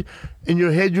like it? In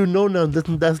your head, now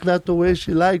that's not the way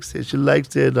she likes it. She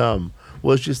likes it,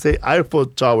 what she say, Eiffel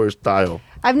Tower style.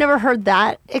 I've never heard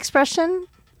that expression.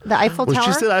 The Eiffel Tower? When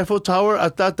she said Eiffel Tower, I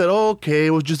thought that, okay, it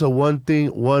was just a one thing,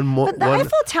 one more. But the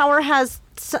Eiffel Tower has,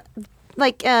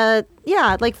 like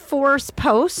 4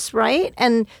 posts, right?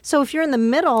 And so if you're in the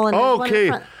middle and there's one in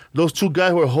front. Those two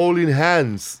guys were holding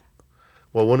hands.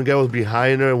 Well, one guy was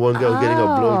behind her and one guy was getting a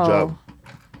blowjob.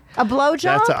 A blowjob?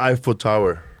 That's an Eiffel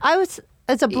Tower.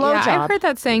 It's a blowjob. Yeah, I've heard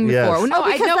that saying before. Yes. No,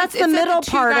 because I know that's the middle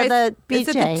part of the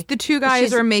BJ. The two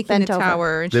guys are making the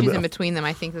tower, and she's They- in between them.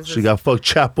 I think this She is. got fucked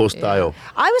Chapo style.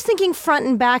 I was thinking front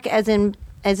and back as in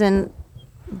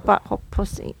butthole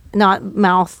pussy, not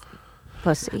mouth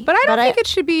pussy. But I don't think it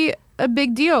should be a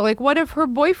big deal. Like, what if her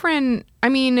boyfriend? I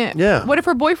mean, what if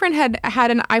her boyfriend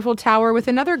had an Eiffel Tower with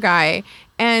another guy?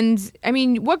 And I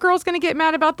mean, what girl's going to get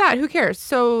mad about that? Who cares?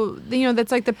 So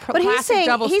that's like the But he's saying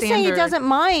he doesn't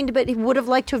mind, but he would have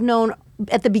liked to have known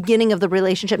at the beginning of the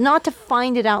relationship, not to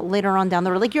find it out later on down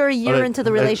the road. Like you're a year into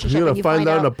the relationship, You're and you gonna find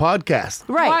out in a out. podcast.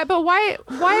 Right? Why? But why?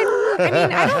 I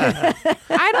mean,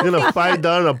 I don't. You're gonna find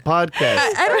out in a podcast.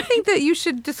 I don't think that you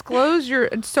should disclose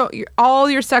all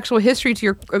your sexual history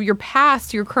to your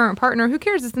past to your current partner. Who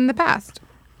cares? It's in the past.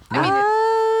 I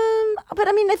mean, but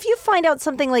I mean, if you find out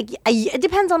something like it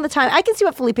depends on the time. I can see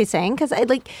what Felipe's saying because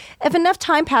if enough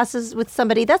time passes with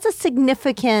somebody, that's a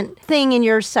significant thing in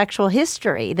your sexual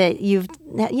history that you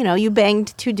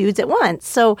banged 2 dudes at once.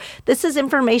 So this is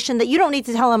information that you don't need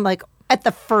to tell them like at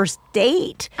the first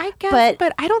date. I guess,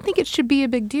 but I don't think it should be a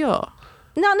big deal.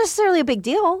 Not necessarily a big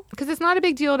deal. Because it's not a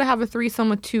big deal to have a threesome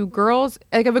with 2 girls.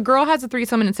 Like if a girl has a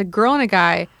threesome and it's a girl and a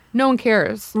guy, no one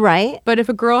cares. Right. But if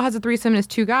a girl has a threesome and it's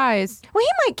 2 guys. Well, he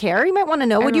might care. He might want to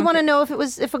know. Would you want to know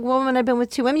if a woman had been with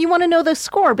 2 women? You want to know the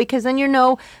score because then you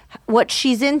know what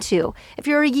she's into. If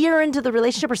you're a year into the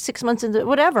relationship or 6 months into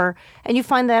whatever, and you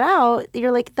find that out,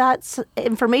 you're like, that's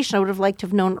information I would have liked to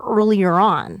have known earlier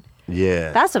on.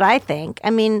 Yeah. That's what I think. I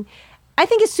mean, I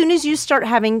think as soon as you start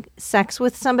having sex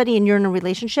with somebody and you're in a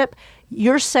relationship,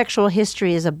 your sexual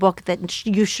history is a book that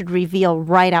you should reveal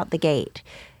right out the gate.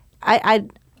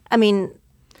 I mean,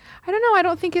 I don't know. I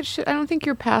don't think it should. I don't think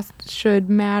your past should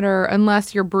matter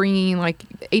unless you're bringing like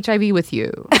HIV with you,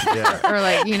 or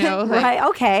like right?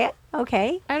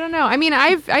 Okay. I don't know. I mean,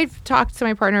 I've talked to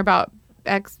my partner about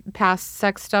past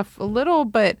sex stuff a little,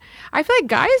 but I feel like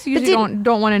guys usually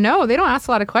don't want to know. They don't ask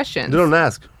a lot of questions. They don't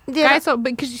ask. Yeah. Guys,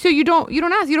 so you don't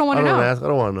ask. You don't want to know. I don't ask. I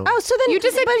don't want to know. Oh, so then you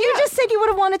just said you would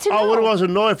have wanted to know. I would have wanted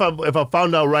to know if I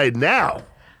found out right now.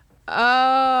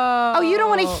 Oh, you don't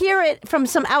want to hear it from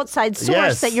some outside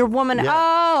source that your woman. Yeah.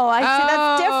 Oh, I see.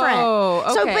 That's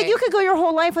different. So, Okay. but you could go your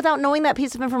whole life without knowing that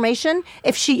piece of information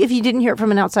if you didn't hear it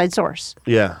from an outside source.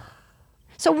 Yeah.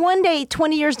 So one day,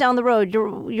 20 years down the road,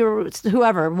 your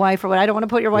whoever, wife or what, I don't want to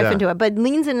put your wife into it, but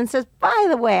leans in and says, by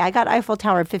the way, I got Eiffel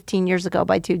Tower 15 years ago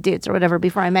by 2 dudes or whatever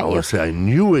before I met I you. would say, I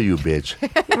knew it, you bitch.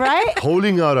 Right?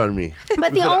 Holding out on me.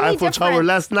 But the only Eiffel Tower difference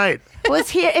last night. was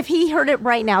here if he heard it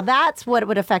right now. That's what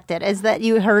would affect it, is that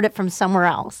you heard it from somewhere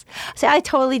else. See, I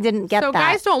totally didn't get So that.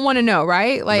 guys don't want to know,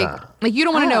 right? Like, like you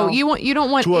don't want to know. You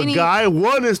don't want To any. a guy,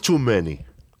 1 is too many.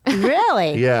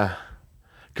 Really? Yeah.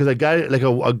 Because a guy, like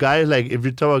a guy, like, if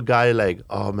you tell a guy, like,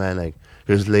 oh, man, like,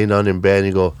 you're just laying down in bed and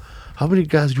you go, how many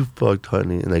guys you fucked,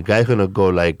 honey? And the guy's going to go,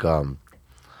 like,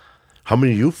 how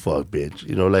many you fucked,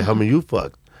 bitch? Like, how many you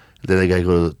fucked? And then the guy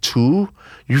goes, 2?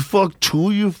 You fucked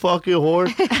 2, you fucking whore?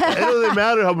 It doesn't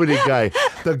matter how many guys.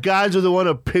 The guys are the one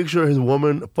to picture his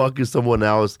woman fucking someone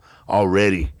else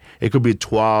already. It could be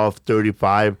 12,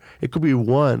 35. It could be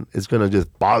 1. It's going to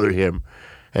just bother him.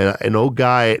 And no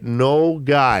guy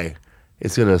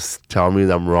is going to tell me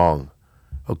that I'm wrong.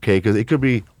 Okay? Because it could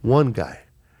be 1 guy.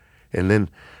 And then,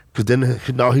 because then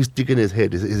now he's thinking in his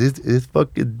head, is this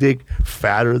fucking dick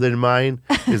fatter than mine?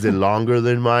 Is it longer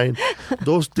than mine?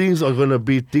 Those things are going to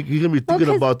be, he's going to be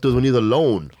thinking about those when he's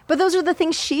alone. But those are the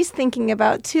things she's thinking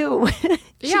about, too.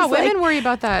 Yeah, women worry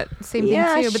about that same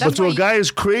thing, too. But to a guy,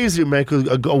 it's crazy, man, because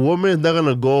a woman is not going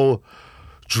to go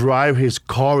drive his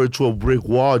car into a brick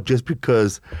wall just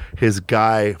because his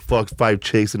guy fucked 5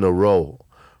 chicks in a row.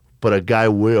 But a guy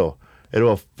will.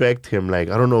 it'll affect him. Like,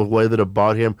 I don't know what is it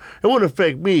about him. It won't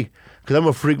affect me because I'm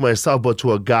a freak myself, but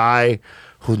to a guy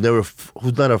who's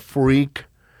not a freak,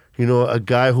 a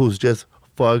guy who's just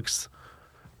fucks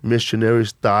missionary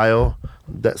style,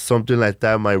 that something like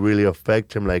that might really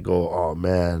affect him. Like, oh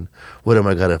man, what am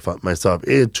I gonna find myself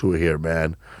into here,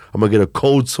 man? I'm gonna get a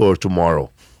cold sore tomorrow.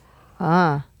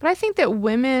 But I think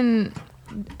that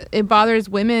it bothers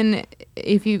women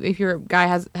if your guy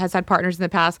has had partners in the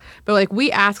past. But like,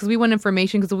 we ask because we want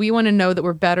information, because we want to know that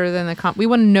we're better than we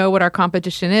want to know what our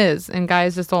competition is, and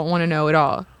guys just don't want to know at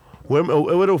all.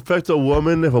 It would affect a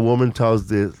woman if a woman tells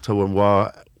to him,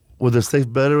 well, was the sex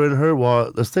better in her?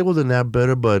 Well, the sex wasn't that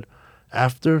better, but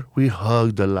after, we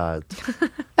hugged a lot.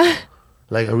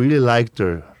 Like, I really liked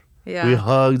her. Yeah. We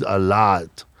hugged a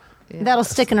lot. Yeah. That'll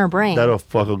stick in her brain. That'll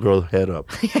fuck a girl's head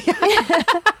up.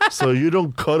 So you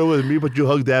don't cuddle with me, but you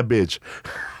hug that bitch.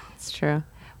 It's true.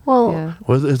 Well, yeah.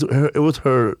 It was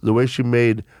her, the way she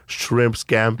made shrimp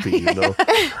scampi,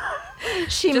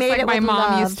 She Just made like it my with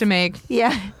mom love. used to make.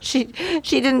 Yeah, she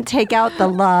didn't take out the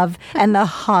love and the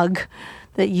hug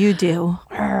that you do.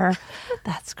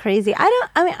 That's crazy. I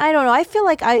don't know. I feel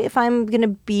like if I'm gonna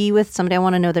be with somebody, I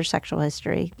want to know their sexual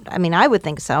history. I mean, I would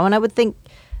think so, and I would think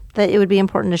that it would be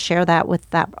important to share that with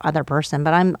that other person.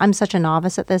 But I'm such a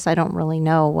novice at this. I don't really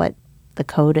know what the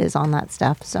code is on that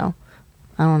stuff. So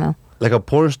I don't know. Like a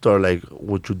porn star, like,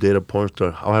 would you date a porn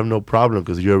star? I have no problem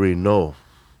because you already know.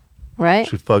 Right?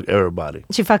 She fucked everybody.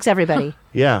 She fucks everybody.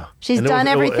 Yeah. She's And done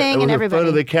everything and it was everybody. in front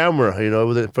of the camera, it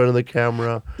was in front of the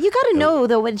camera. You got to know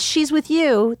though, when she's with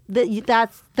you, that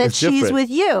It's she's different. with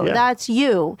you. Yeah. That's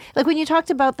you. Like when you talked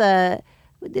about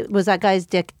was that guy's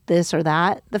dick this or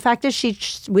that? The fact is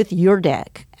she's with your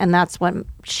dick, and that's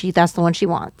the one she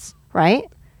wants, right?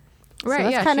 Right, So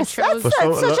that's yeah. kind of she chose-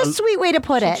 that's such a sweet way to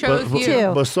put it. chose you.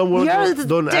 too. But someone Your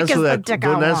don't dick answer is the that. dick I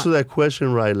Don't answer want. that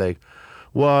question right. Like,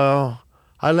 well,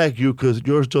 I like you because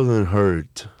yours doesn't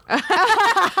hurt.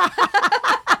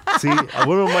 See, a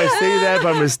woman might say that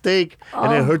by mistake,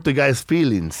 and it hurt the guy's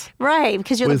feelings. Right,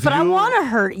 because you're like, With but I you- want to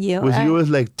hurt you. With you, it's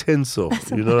like tinsel.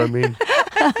 You know what I mean?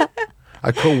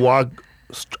 I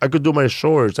could do my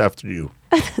chores after you.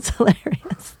 That's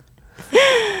hilarious.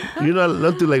 You're not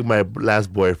nothing like my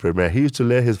last boyfriend, man. He used to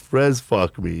let his friends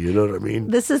fuck me. You know what I mean?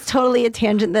 This is totally a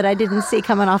tangent that I didn't see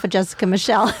coming off of Jessica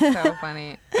Michelle. So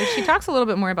funny. She talks a little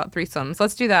bit more about threesomes.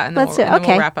 Let's do that, and then, Let's do it. and then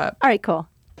Okay. we'll wrap up. All right, cool.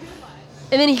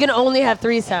 And then he can only have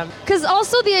threesome. Because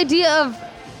also the idea of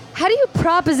how do you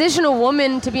proposition a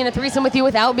woman to be in a threesome with you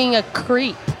without being a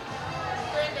creep?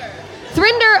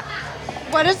 Thrinder.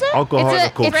 What is it? Alcohol It's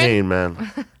and cocaine,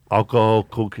 man. Alcohol,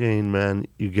 cocaine, man.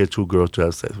 You get two girls to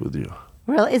have sex with you.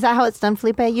 Really? Is that how it's done,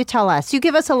 Felipe? You tell us. You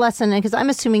give us a lesson, because I'm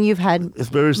assuming you've had It's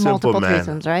very simple, multiple man.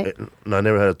 threesomes, right? No, I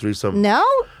never had a threesome. No?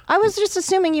 I was just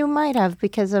assuming you might have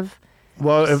because of...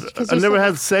 Well, 'Cause I you never said-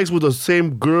 had sex with the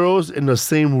same girls in the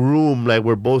same room, like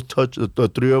we're both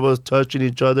the three of us touching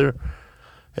each other.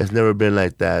 It's never been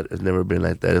like that. It's never been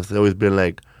like that. It's always been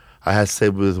like I had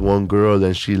sex with one girl,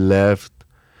 then she left,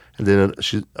 and then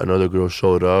another girl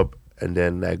showed up, and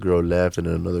then that girl left, and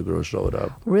then another girl showed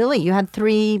up. Really? You had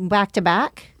 3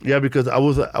 back-to-back? Yeah, because I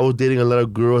was dating a lot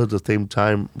of girls at the same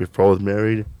time before I was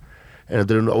married, and I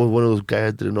was one of those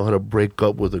guys that didn't know how to break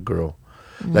up with a girl.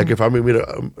 Like if I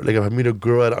meet a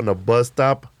girl on a bus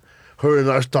stop, her and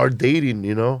I start dating,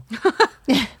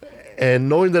 and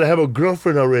knowing that I have a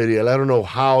girlfriend already, and I don't know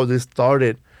how this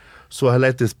started, so I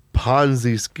had this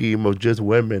Ponzi scheme of just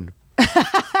women,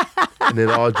 and it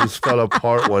all just fell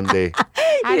apart one day.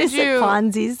 How did It's a you?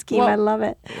 Ponzi scheme. Well, I love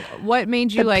it. What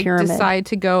made you The pyramid. decide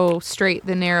to go straight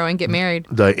the narrow and get married?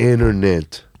 The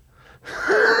internet,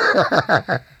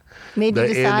 Made you the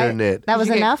decide internet. that was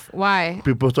Did you get- enough? Why?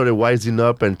 People started wising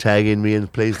up and tagging me in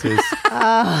places.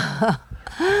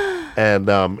 And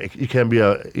it can be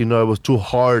it was too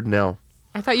hard now.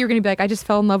 I thought you were gonna be like, I just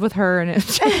fell in love with her, and it.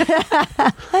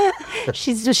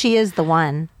 She is the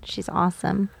one. She's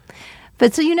awesome.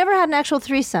 But so you never had an actual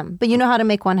threesome, but you know how to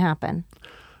make one happen.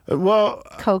 Well,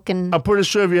 Coke and I'm pretty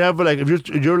sure if you have if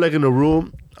you're like in a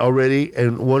room already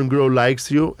and one girl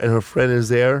likes you and her friend is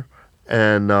there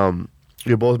and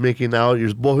you're both making out,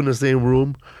 you're both in the same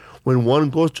room. When one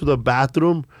goes to the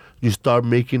bathroom, you start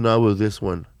making out with this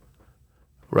one,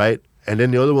 right? And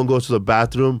then the other one goes to the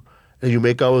bathroom and you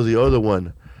make out with the other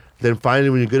one. Then finally,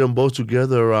 when you get them both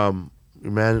together,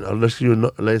 man, unless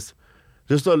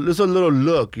just a little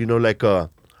look, like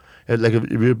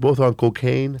if you're both on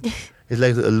cocaine. It's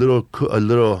like a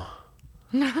little.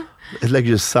 It's like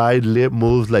your side lip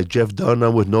moves like Jeff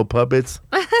Dunham with no puppets.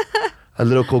 A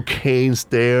little cocaine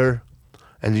stare,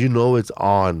 and it's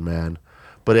on, man.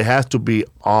 But it has to be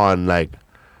on, like.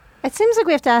 it seems like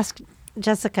we have to ask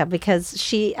Jessica because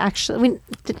she actually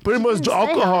Pretty much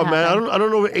alcohol, man. I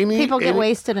don't know if any people get any-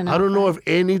 wasted enough. I don't know right? if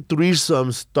any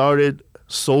threesome started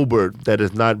sober that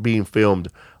is not being filmed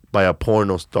by a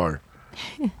porno star.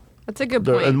 That's a good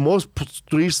And point. most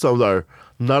threesomes are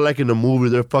not like in the movie.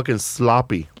 They're fucking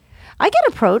sloppy. I get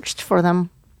approached for them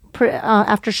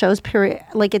after shows.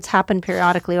 Like it's happened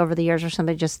periodically over the years, or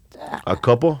somebody just A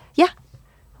couple. yeah,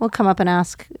 will come up and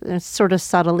ask, sort of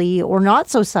subtly or not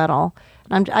so subtle.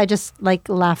 I just like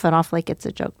laugh it off like it's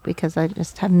a joke because I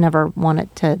just have never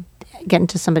wanted to get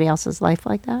into somebody else's life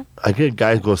like that. I get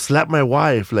guys go slap my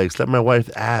wife, like slap my wife's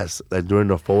ass, like during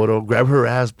the photo. Grab her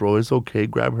ass, bro. It's okay.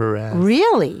 Grab her ass.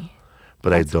 Really?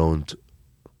 But I don't.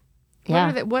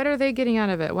 Yeah. What are they getting out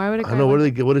of it? Why would a I guy don't know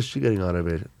like- what is she getting out of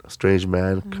it? A strange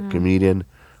man, comedian,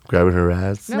 grabbing her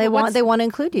ass. No, they but want to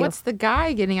include you. What's the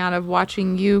guy getting out of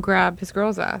watching you grab his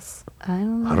girl's ass? I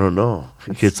don't know. I don't know.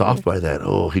 He gets off by that.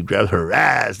 Oh, he grabbed her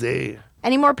ass. Eh?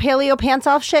 Any more paleo pants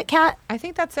off shit, Kat? I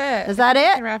think that's it. Is that We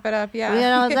it? can wrap it up. Yeah. You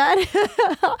know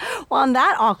that. Well, on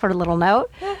that awkward little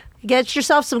note, get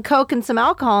yourself some Coke and some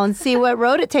alcohol and see what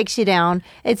road it takes you down.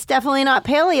 It's definitely not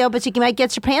paleo, but you might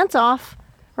get your pants off,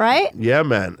 right? Yeah,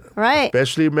 man. Right.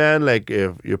 Especially, man, like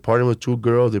if you're partying with two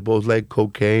girls, they both like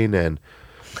cocaine, and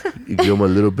you give them a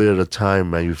little bit at a time,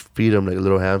 man. You feed them like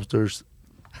little hamsters,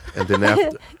 and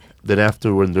then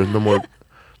after when there's no more,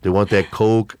 they want that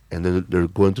Coke, and then they're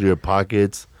going through your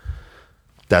pockets.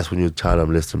 That's when you tell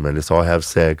them, listen, man, let's all have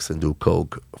sex and do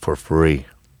Coke for free.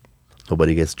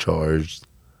 Nobody gets charged.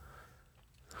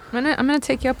 I'm gonna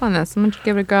take you up on this. I'm gonna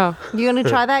give it a go. You gonna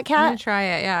try that, I'm gonna Kat? try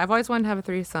it. Yeah, I've always wanted to have a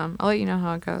threesome. I'll let you know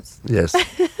how it goes. Yes.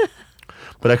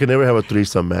 But I could never have a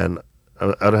threesome, man. I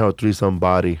don't have a threesome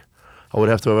body. I would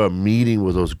have to have a meeting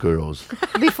with those girls.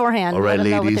 Beforehand. All right, let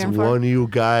 'em know what ladies, they're in for. one of you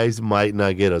guys might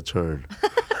not get a turn.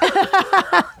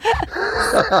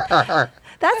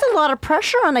 That's a lot of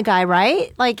pressure on a guy,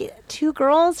 right? Like two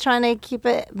girls trying to keep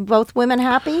both women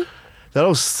happy.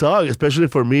 That'll suck, especially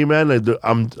for me, man. Like,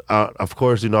 of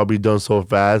course, I'll be done so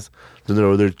fast. Then they're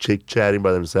over there chit-chatting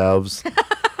by themselves.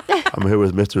 I'm here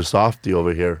with Mr. Softy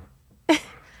over here.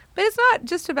 But it's not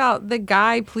just about the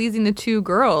guy pleasing the two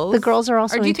girls. The girls are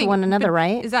also Or do you into one another, but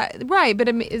right? Is that right? But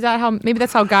is that how? Maybe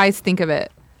that's how guys think of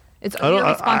it. It's your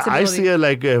I responsibility. see it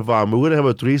like if we're going to have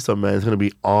a threesome, man, it's going to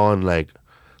be on, like,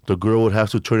 the girl would have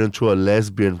to turn into a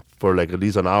lesbian for, like, at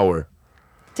least an hour.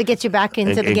 To get you back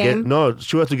into the game. No,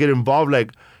 she would have to get involved.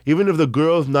 Like, even if the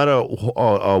girl's not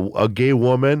a gay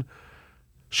woman,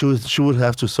 she would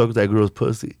have to suck that girl's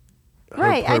pussy.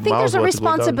 Right. Her I think there's a mouth would have to go down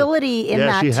responsibility in yeah,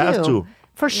 that she too. has to.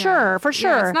 For sure. For sure.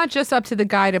 Yeah, it's not just up to the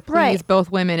guy to please Right. both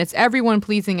women. It's everyone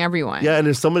pleasing everyone. Yeah, and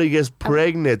if somebody gets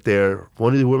pregnant there,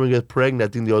 one of the women gets pregnant,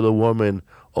 I think the other woman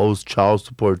owes child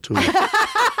support too.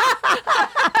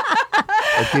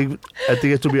 I think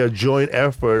it should be a joint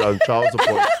effort on child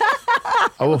support.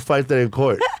 I will fight that in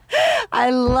court. I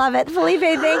love it. Felipe,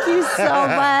 thank you so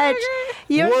much.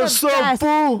 You're What's the up, best.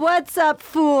 fool? What's up,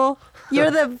 fool? You're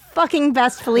the fucking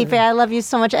best, Felipe. I love you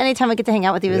so much. Anytime I get to hang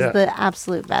out with you is Yeah. the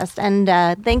absolute best. And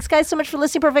thanks, guys, so much for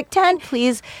listening to Perfect 10.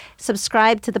 Please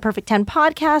subscribe to the Perfect 10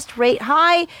 podcast, rate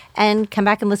high, and come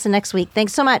back and listen next week.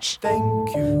 Thanks so much.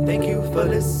 Thank you for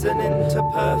listening to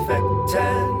Perfect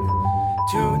 10.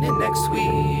 Tune in next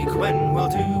week when we'll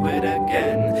do it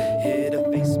again. Hit up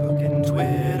Facebook and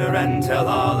Twitter and tell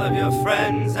all of your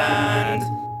friends and...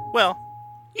 Well,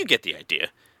 you get the idea.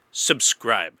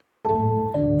 Subscribe.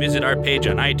 Visit our page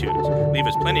on iTunes. Leave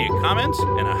us plenty of comments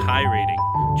and a high rating.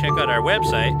 Check out our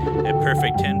website at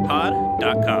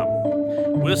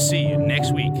perfect10pod.com. We'll see you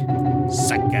next week.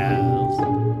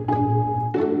 Suckers.